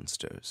are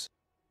monsters.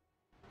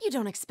 You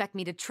don't expect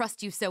me to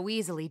trust you so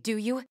easily, do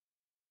you?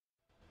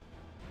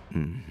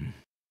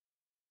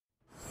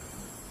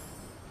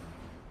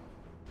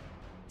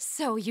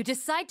 So you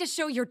decide to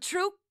show your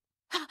true...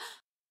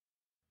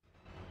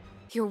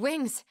 Your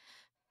wings,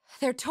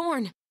 they're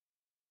torn.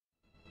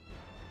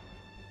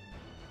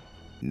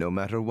 No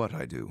matter what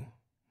I do,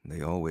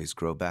 they always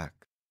grow back.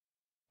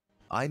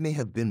 I may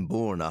have been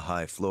born a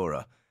high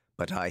flora,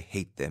 but I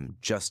hate them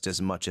just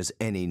as much as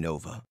any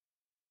nova.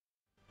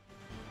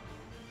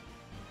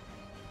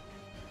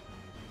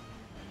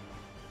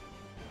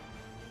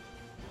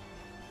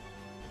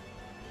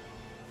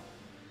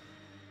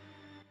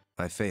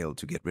 I failed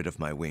to get rid of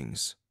my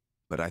wings,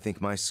 but I think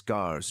my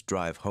scars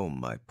drive home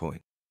my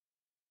point.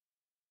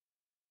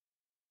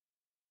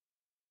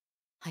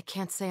 I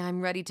can't say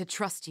I'm ready to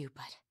trust you,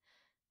 but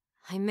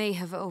I may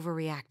have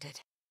overreacted.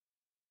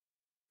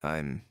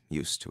 I'm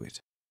used to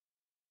it.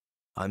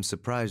 I'm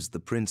surprised the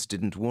prince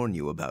didn't warn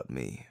you about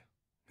me.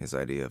 His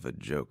idea of a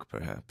joke,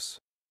 perhaps.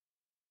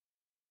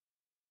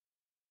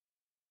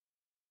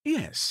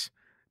 Yes.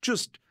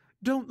 Just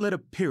don't let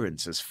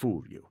appearances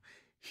fool you.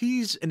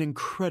 He's an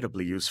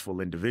incredibly useful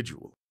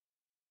individual.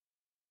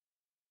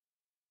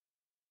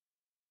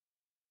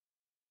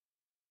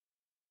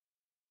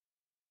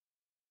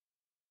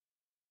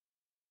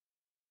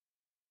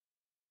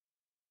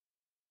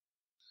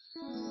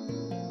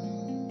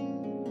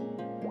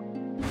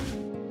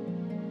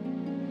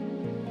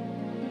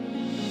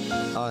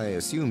 I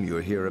assume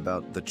you're here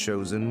about the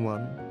Chosen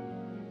One?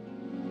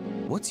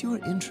 What's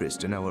your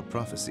interest in our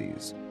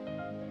prophecies?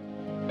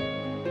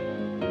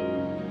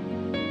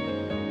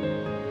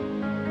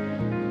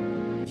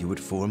 You would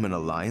form an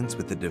alliance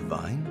with the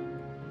Divine?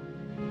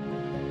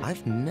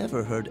 I've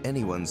never heard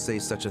anyone say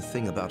such a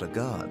thing about a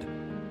god.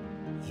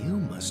 You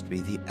must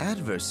be the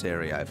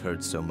adversary I've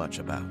heard so much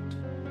about.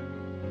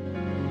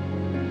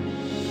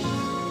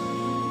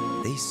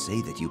 They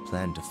say that you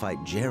plan to fight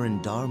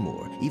Jaren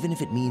Darmor, even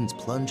if it means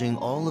plunging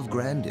all of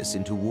Grandis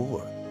into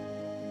war.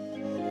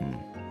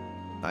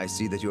 I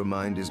see that your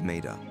mind is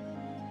made up.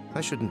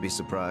 I shouldn't be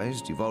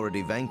surprised. You've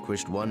already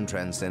vanquished one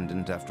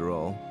Transcendent after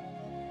all.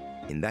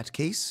 In that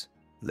case,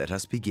 let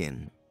us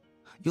begin.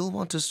 You'll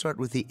want to start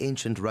with the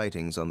ancient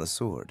writings on the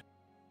sword.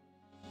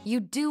 You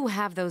do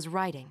have those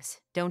writings,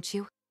 don't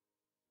you?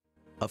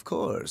 Of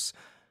course.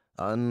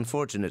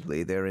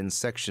 Unfortunately, they're in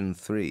Section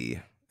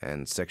 3,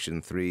 and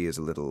Section 3 is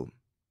a little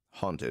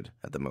haunted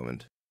at the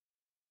moment.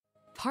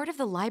 Part of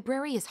the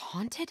library is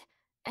haunted?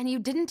 And you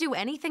didn't do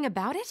anything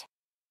about it?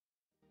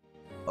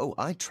 Oh,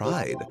 I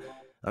tried.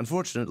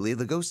 Unfortunately,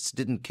 the ghosts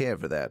didn't care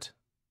for that.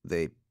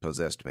 They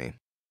possessed me.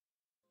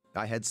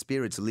 I had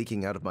spirits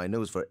leaking out of my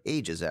nose for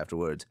ages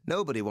afterwards.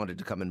 Nobody wanted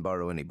to come and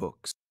borrow any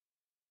books.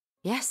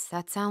 Yes,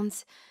 that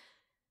sounds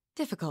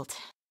difficult.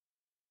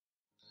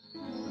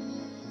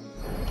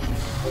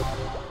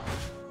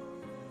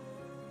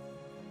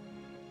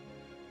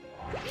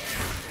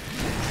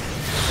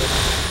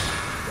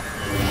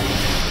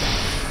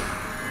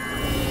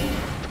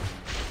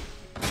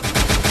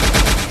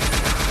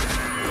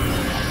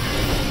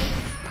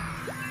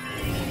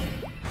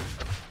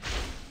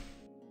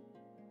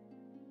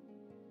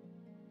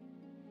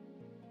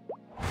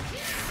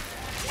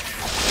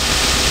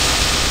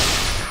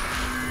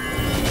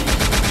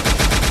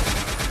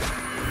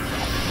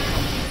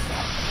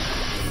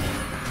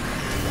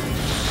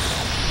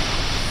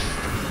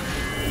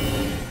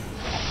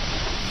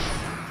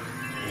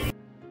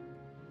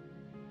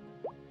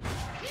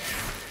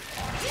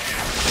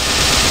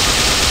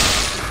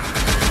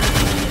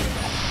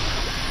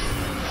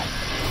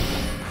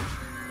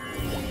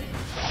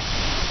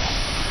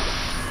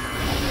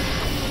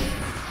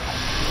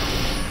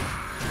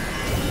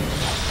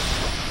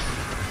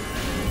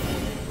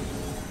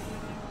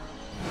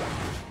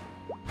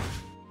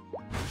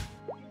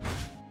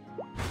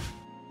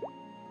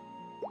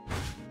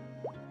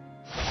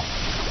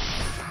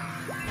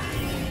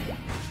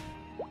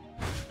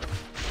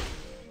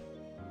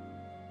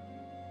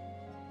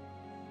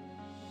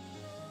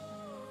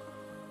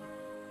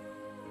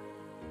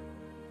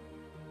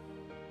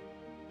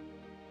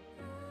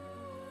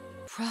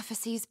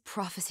 Prophecies,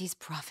 prophecies,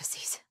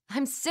 prophecies.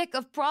 I'm sick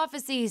of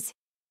prophecies.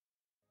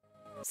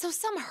 So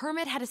some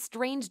hermit had a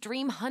strange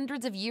dream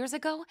hundreds of years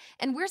ago,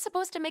 and we're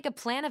supposed to make a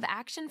plan of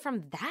action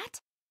from that?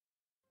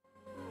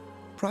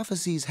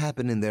 Prophecies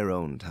happen in their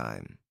own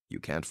time. You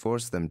can't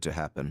force them to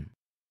happen.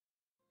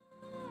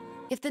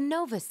 If the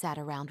Nova sat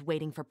around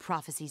waiting for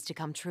prophecies to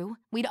come true,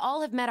 we'd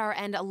all have met our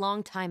end a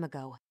long time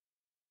ago.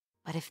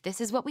 But if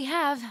this is what we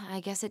have,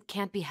 I guess it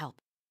can't be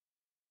helped.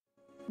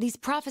 These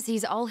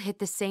prophecies all hit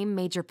the same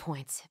major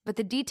points, but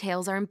the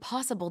details are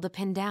impossible to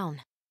pin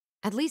down.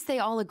 At least they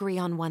all agree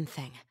on one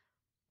thing.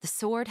 The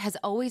sword has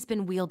always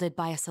been wielded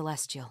by a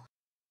Celestial.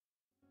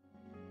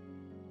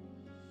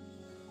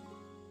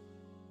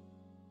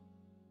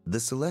 The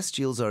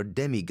Celestials are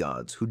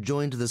demigods who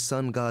joined the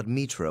sun god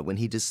Mitra when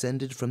he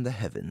descended from the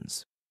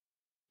heavens.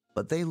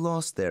 But they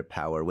lost their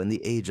power when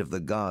the Age of the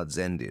Gods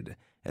ended,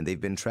 and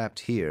they've been trapped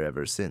here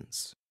ever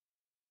since.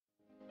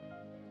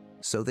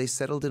 So they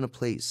settled in a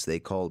place they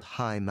called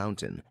High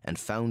Mountain and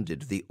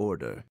founded the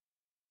Order.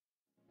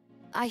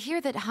 I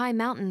hear that High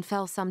Mountain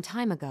fell some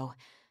time ago.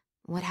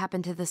 What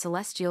happened to the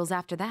Celestials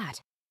after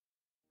that?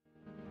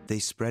 They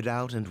spread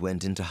out and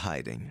went into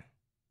hiding.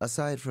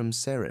 Aside from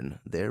Seren,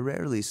 they're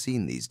rarely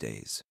seen these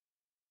days.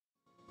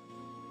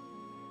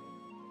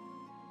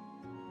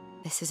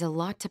 This is a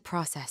lot to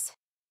process.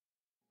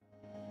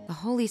 The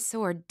Holy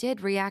Sword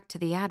did react to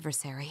the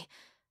adversary.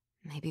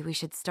 Maybe we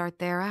should start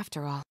there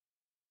after all.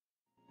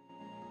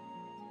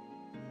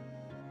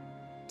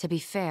 To be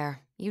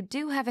fair, you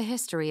do have a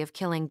history of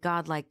killing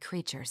godlike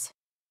creatures.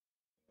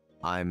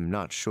 I'm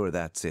not sure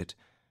that's it.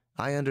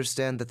 I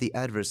understand that the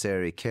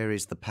adversary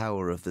carries the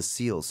power of the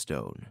Seal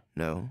Stone,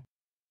 no?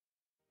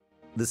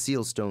 The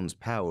Seal Stone's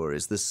power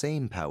is the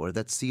same power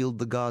that sealed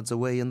the gods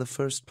away in the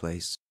first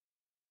place.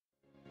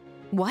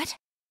 What?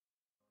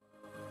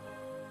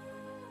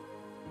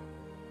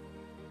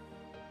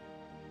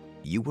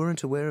 You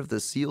weren't aware of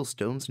the Seal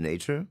Stone's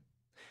nature?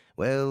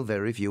 Well,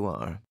 very few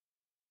are.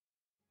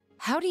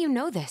 How do you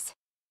know this?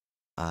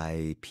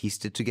 I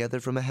pieced it together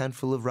from a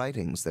handful of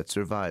writings that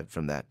survived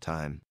from that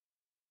time.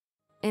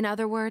 In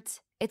other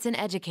words, it's an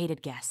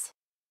educated guess.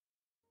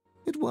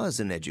 It was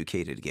an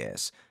educated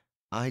guess.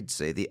 I'd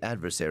say the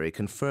adversary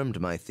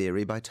confirmed my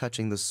theory by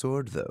touching the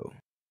sword, though.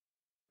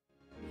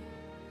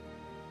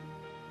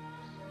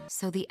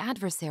 So the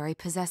adversary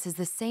possesses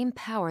the same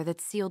power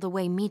that sealed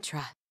away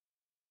Mitra.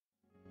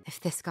 If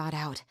this got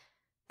out,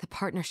 the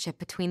partnership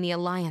between the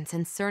Alliance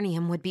and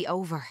Cernium would be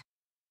over.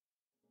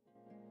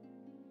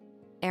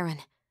 Aaron,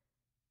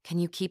 can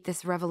you keep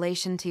this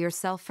revelation to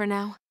yourself for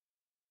now?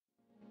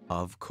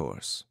 Of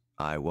course.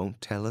 I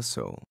won't tell a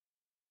soul.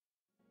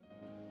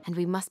 And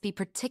we must be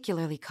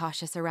particularly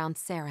cautious around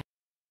Seren.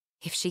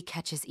 If she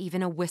catches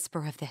even a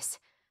whisper of this,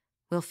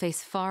 we'll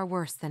face far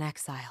worse than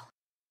exile.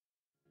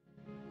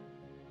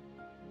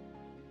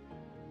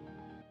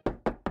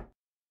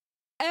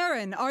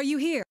 Aaron, are you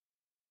here?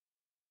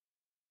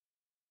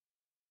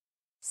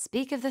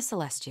 Speak of the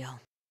Celestial.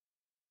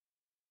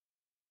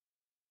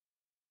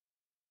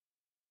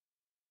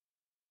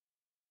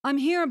 I'm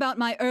here about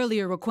my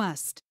earlier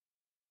request.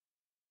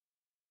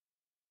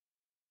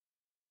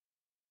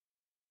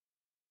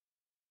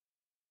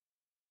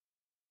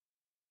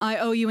 I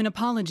owe you an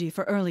apology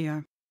for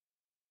earlier.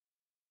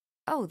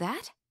 Oh,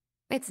 that?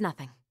 It's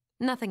nothing.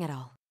 Nothing at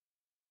all.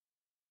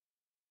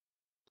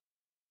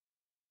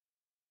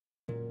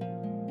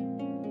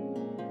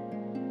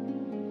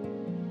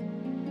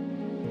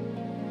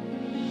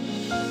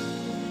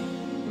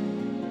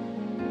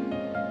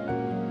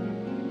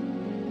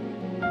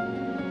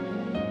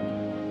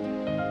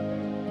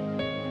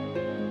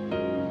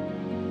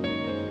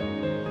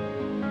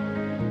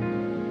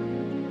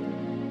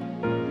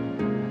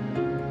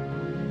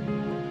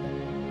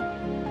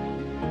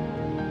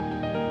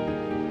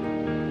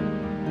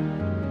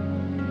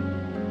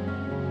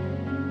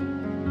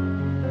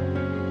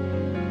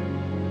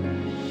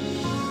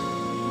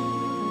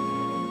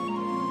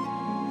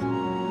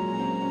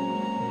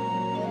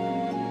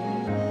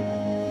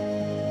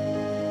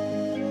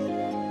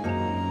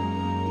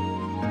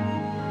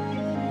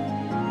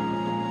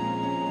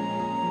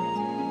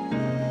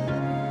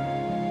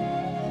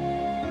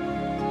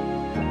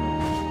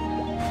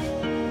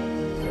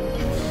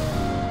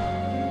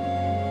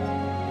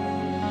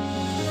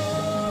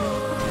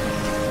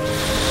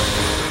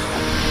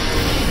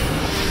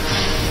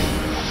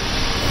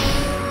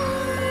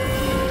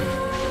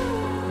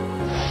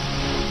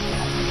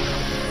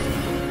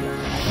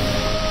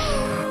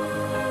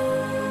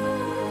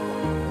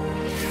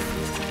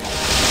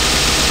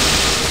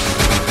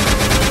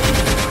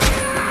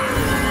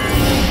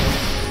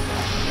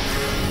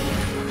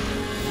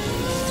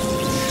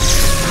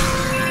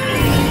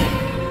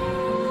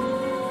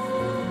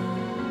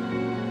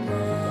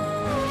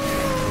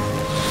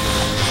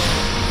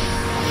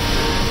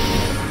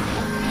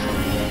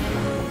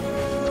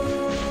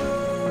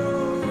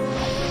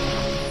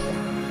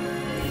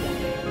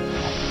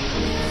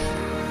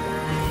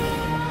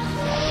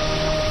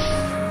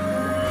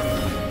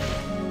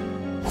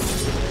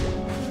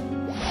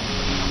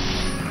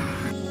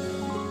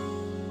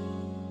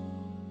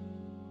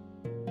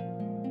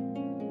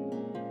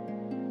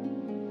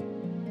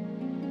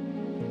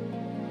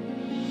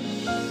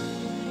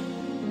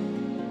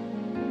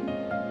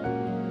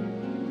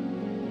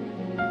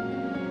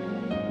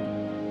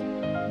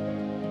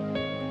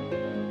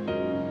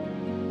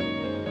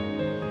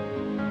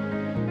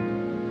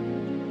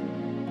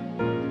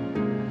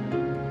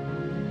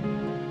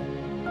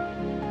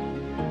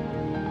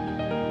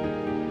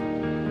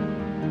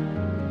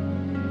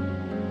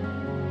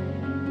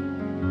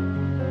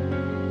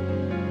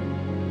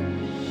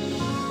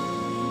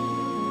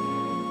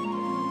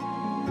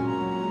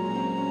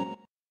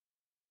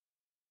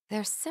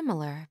 They're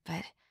similar,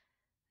 but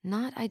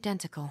not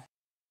identical.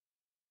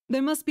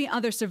 There must be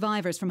other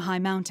survivors from High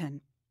Mountain.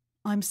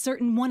 I'm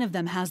certain one of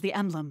them has the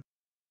emblem.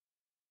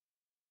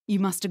 You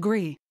must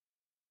agree.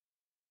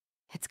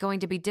 It's going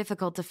to be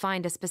difficult to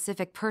find a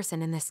specific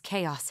person in this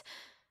chaos,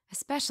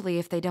 especially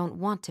if they don't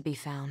want to be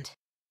found.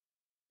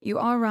 You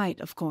are right,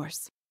 of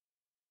course.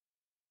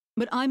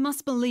 But I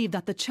must believe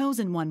that the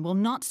Chosen One will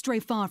not stray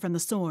far from the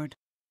sword.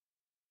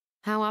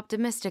 How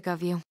optimistic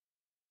of you.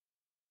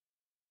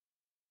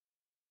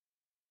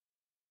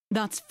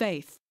 That's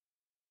faith.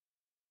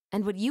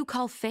 And what you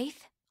call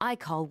faith, I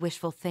call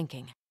wishful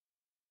thinking.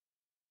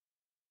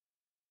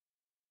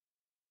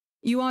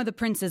 You are the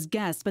prince's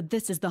guest, but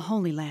this is the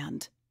Holy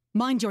Land.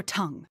 Mind your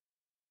tongue.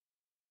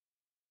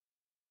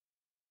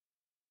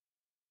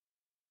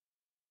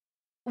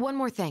 One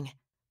more thing.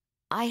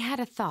 I had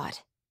a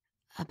thought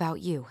about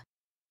you.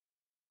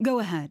 Go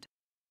ahead.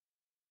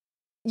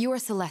 You're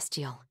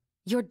celestial.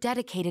 You're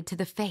dedicated to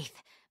the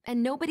faith,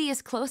 and nobody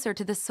is closer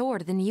to the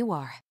sword than you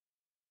are.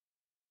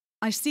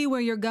 I see where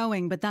you're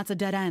going, but that's a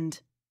dead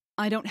end.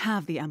 I don't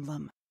have the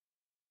emblem.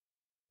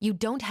 You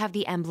don't have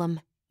the emblem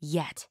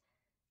yet.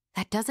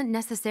 That doesn't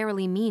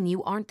necessarily mean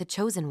you aren't the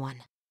Chosen One.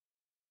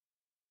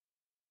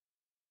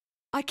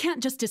 I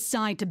can't just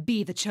decide to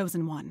be the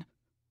Chosen One.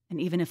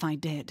 And even if I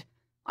did,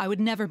 I would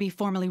never be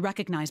formally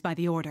recognized by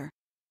the Order.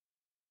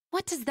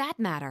 What does that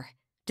matter?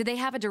 Do they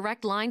have a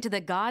direct line to the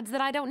gods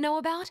that I don't know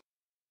about?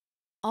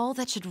 All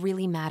that should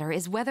really matter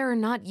is whether or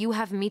not you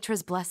have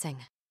Mitra's blessing.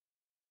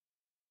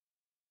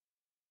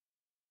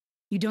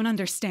 You don't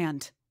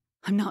understand.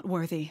 I'm not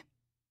worthy.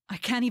 I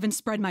can't even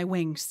spread my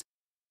wings.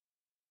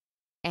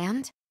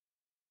 And?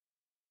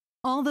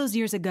 All those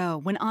years ago,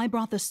 when I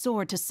brought the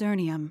sword to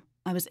Cernium,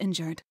 I was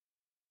injured.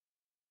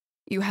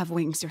 You have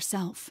wings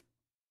yourself.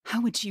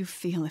 How would you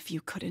feel if you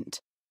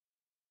couldn't?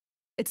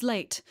 It's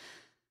late.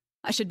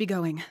 I should be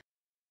going.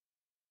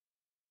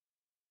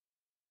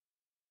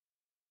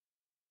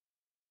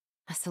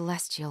 A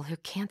celestial who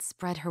can't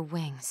spread her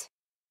wings.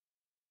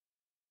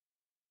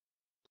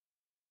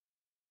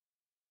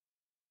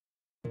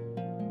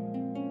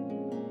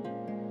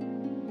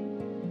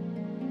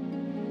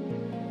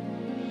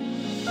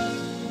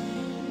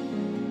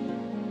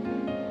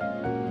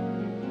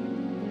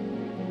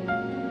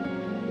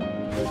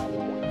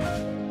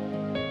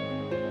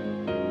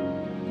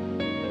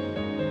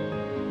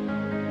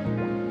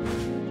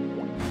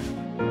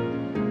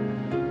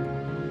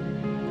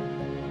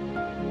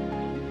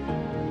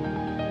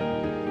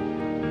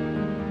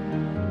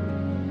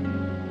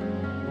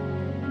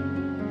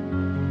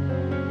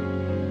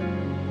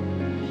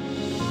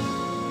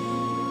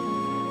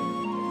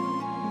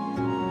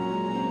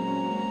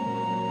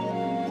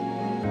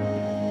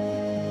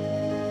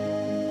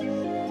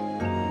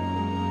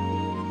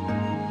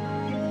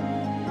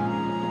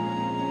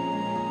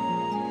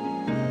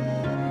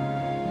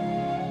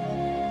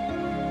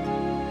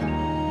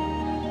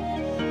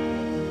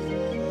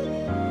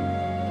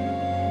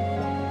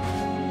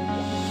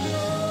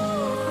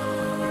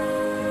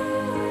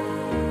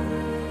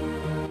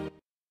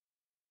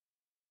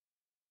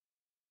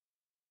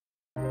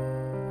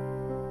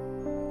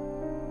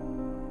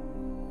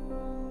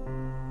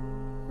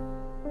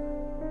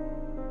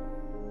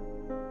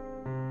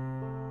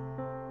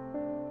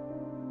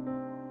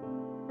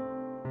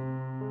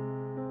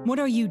 What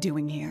are you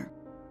doing here?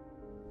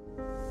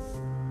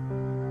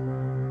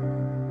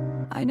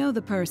 I know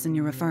the person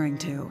you're referring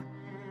to.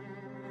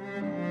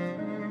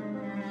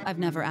 I've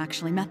never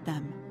actually met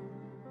them.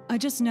 I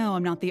just know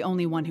I'm not the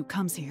only one who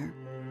comes here.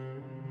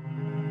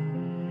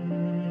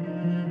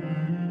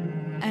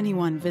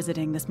 Anyone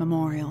visiting this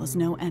memorial is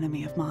no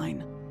enemy of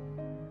mine.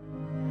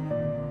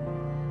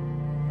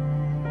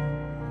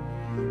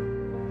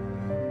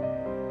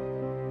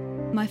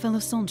 My fellow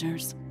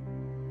soldiers.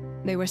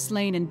 They were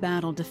slain in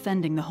battle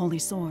defending the Holy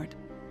Sword.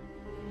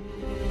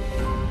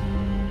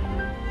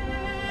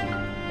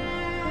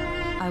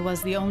 I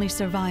was the only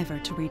survivor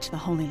to reach the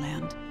Holy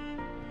Land.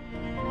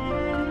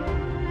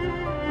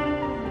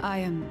 I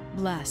am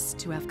blessed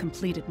to have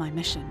completed my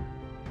mission.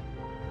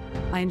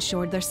 I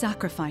ensured their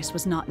sacrifice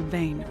was not in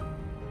vain.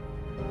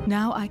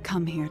 Now I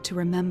come here to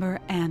remember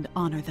and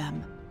honor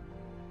them.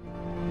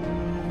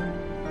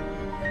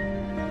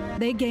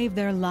 They gave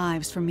their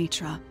lives for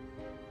Mitra.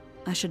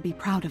 I should be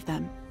proud of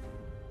them.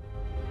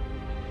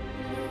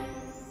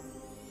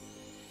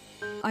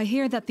 I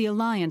hear that the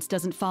Alliance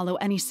doesn't follow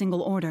any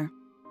single order.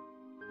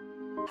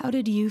 How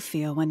did you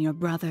feel when your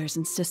brothers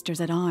and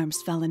sisters at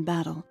arms fell in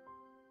battle?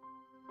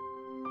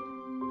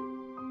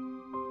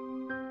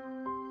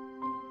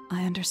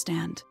 I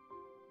understand.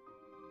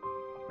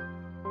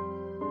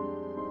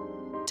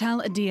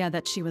 Tell Adia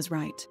that she was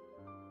right.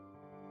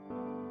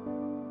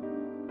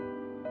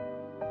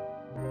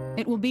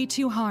 It will be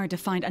too hard to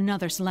find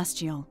another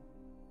Celestial.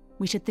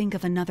 We should think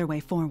of another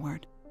way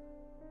forward.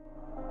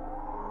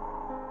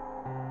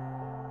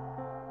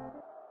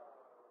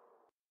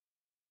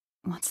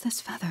 What's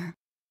this feather?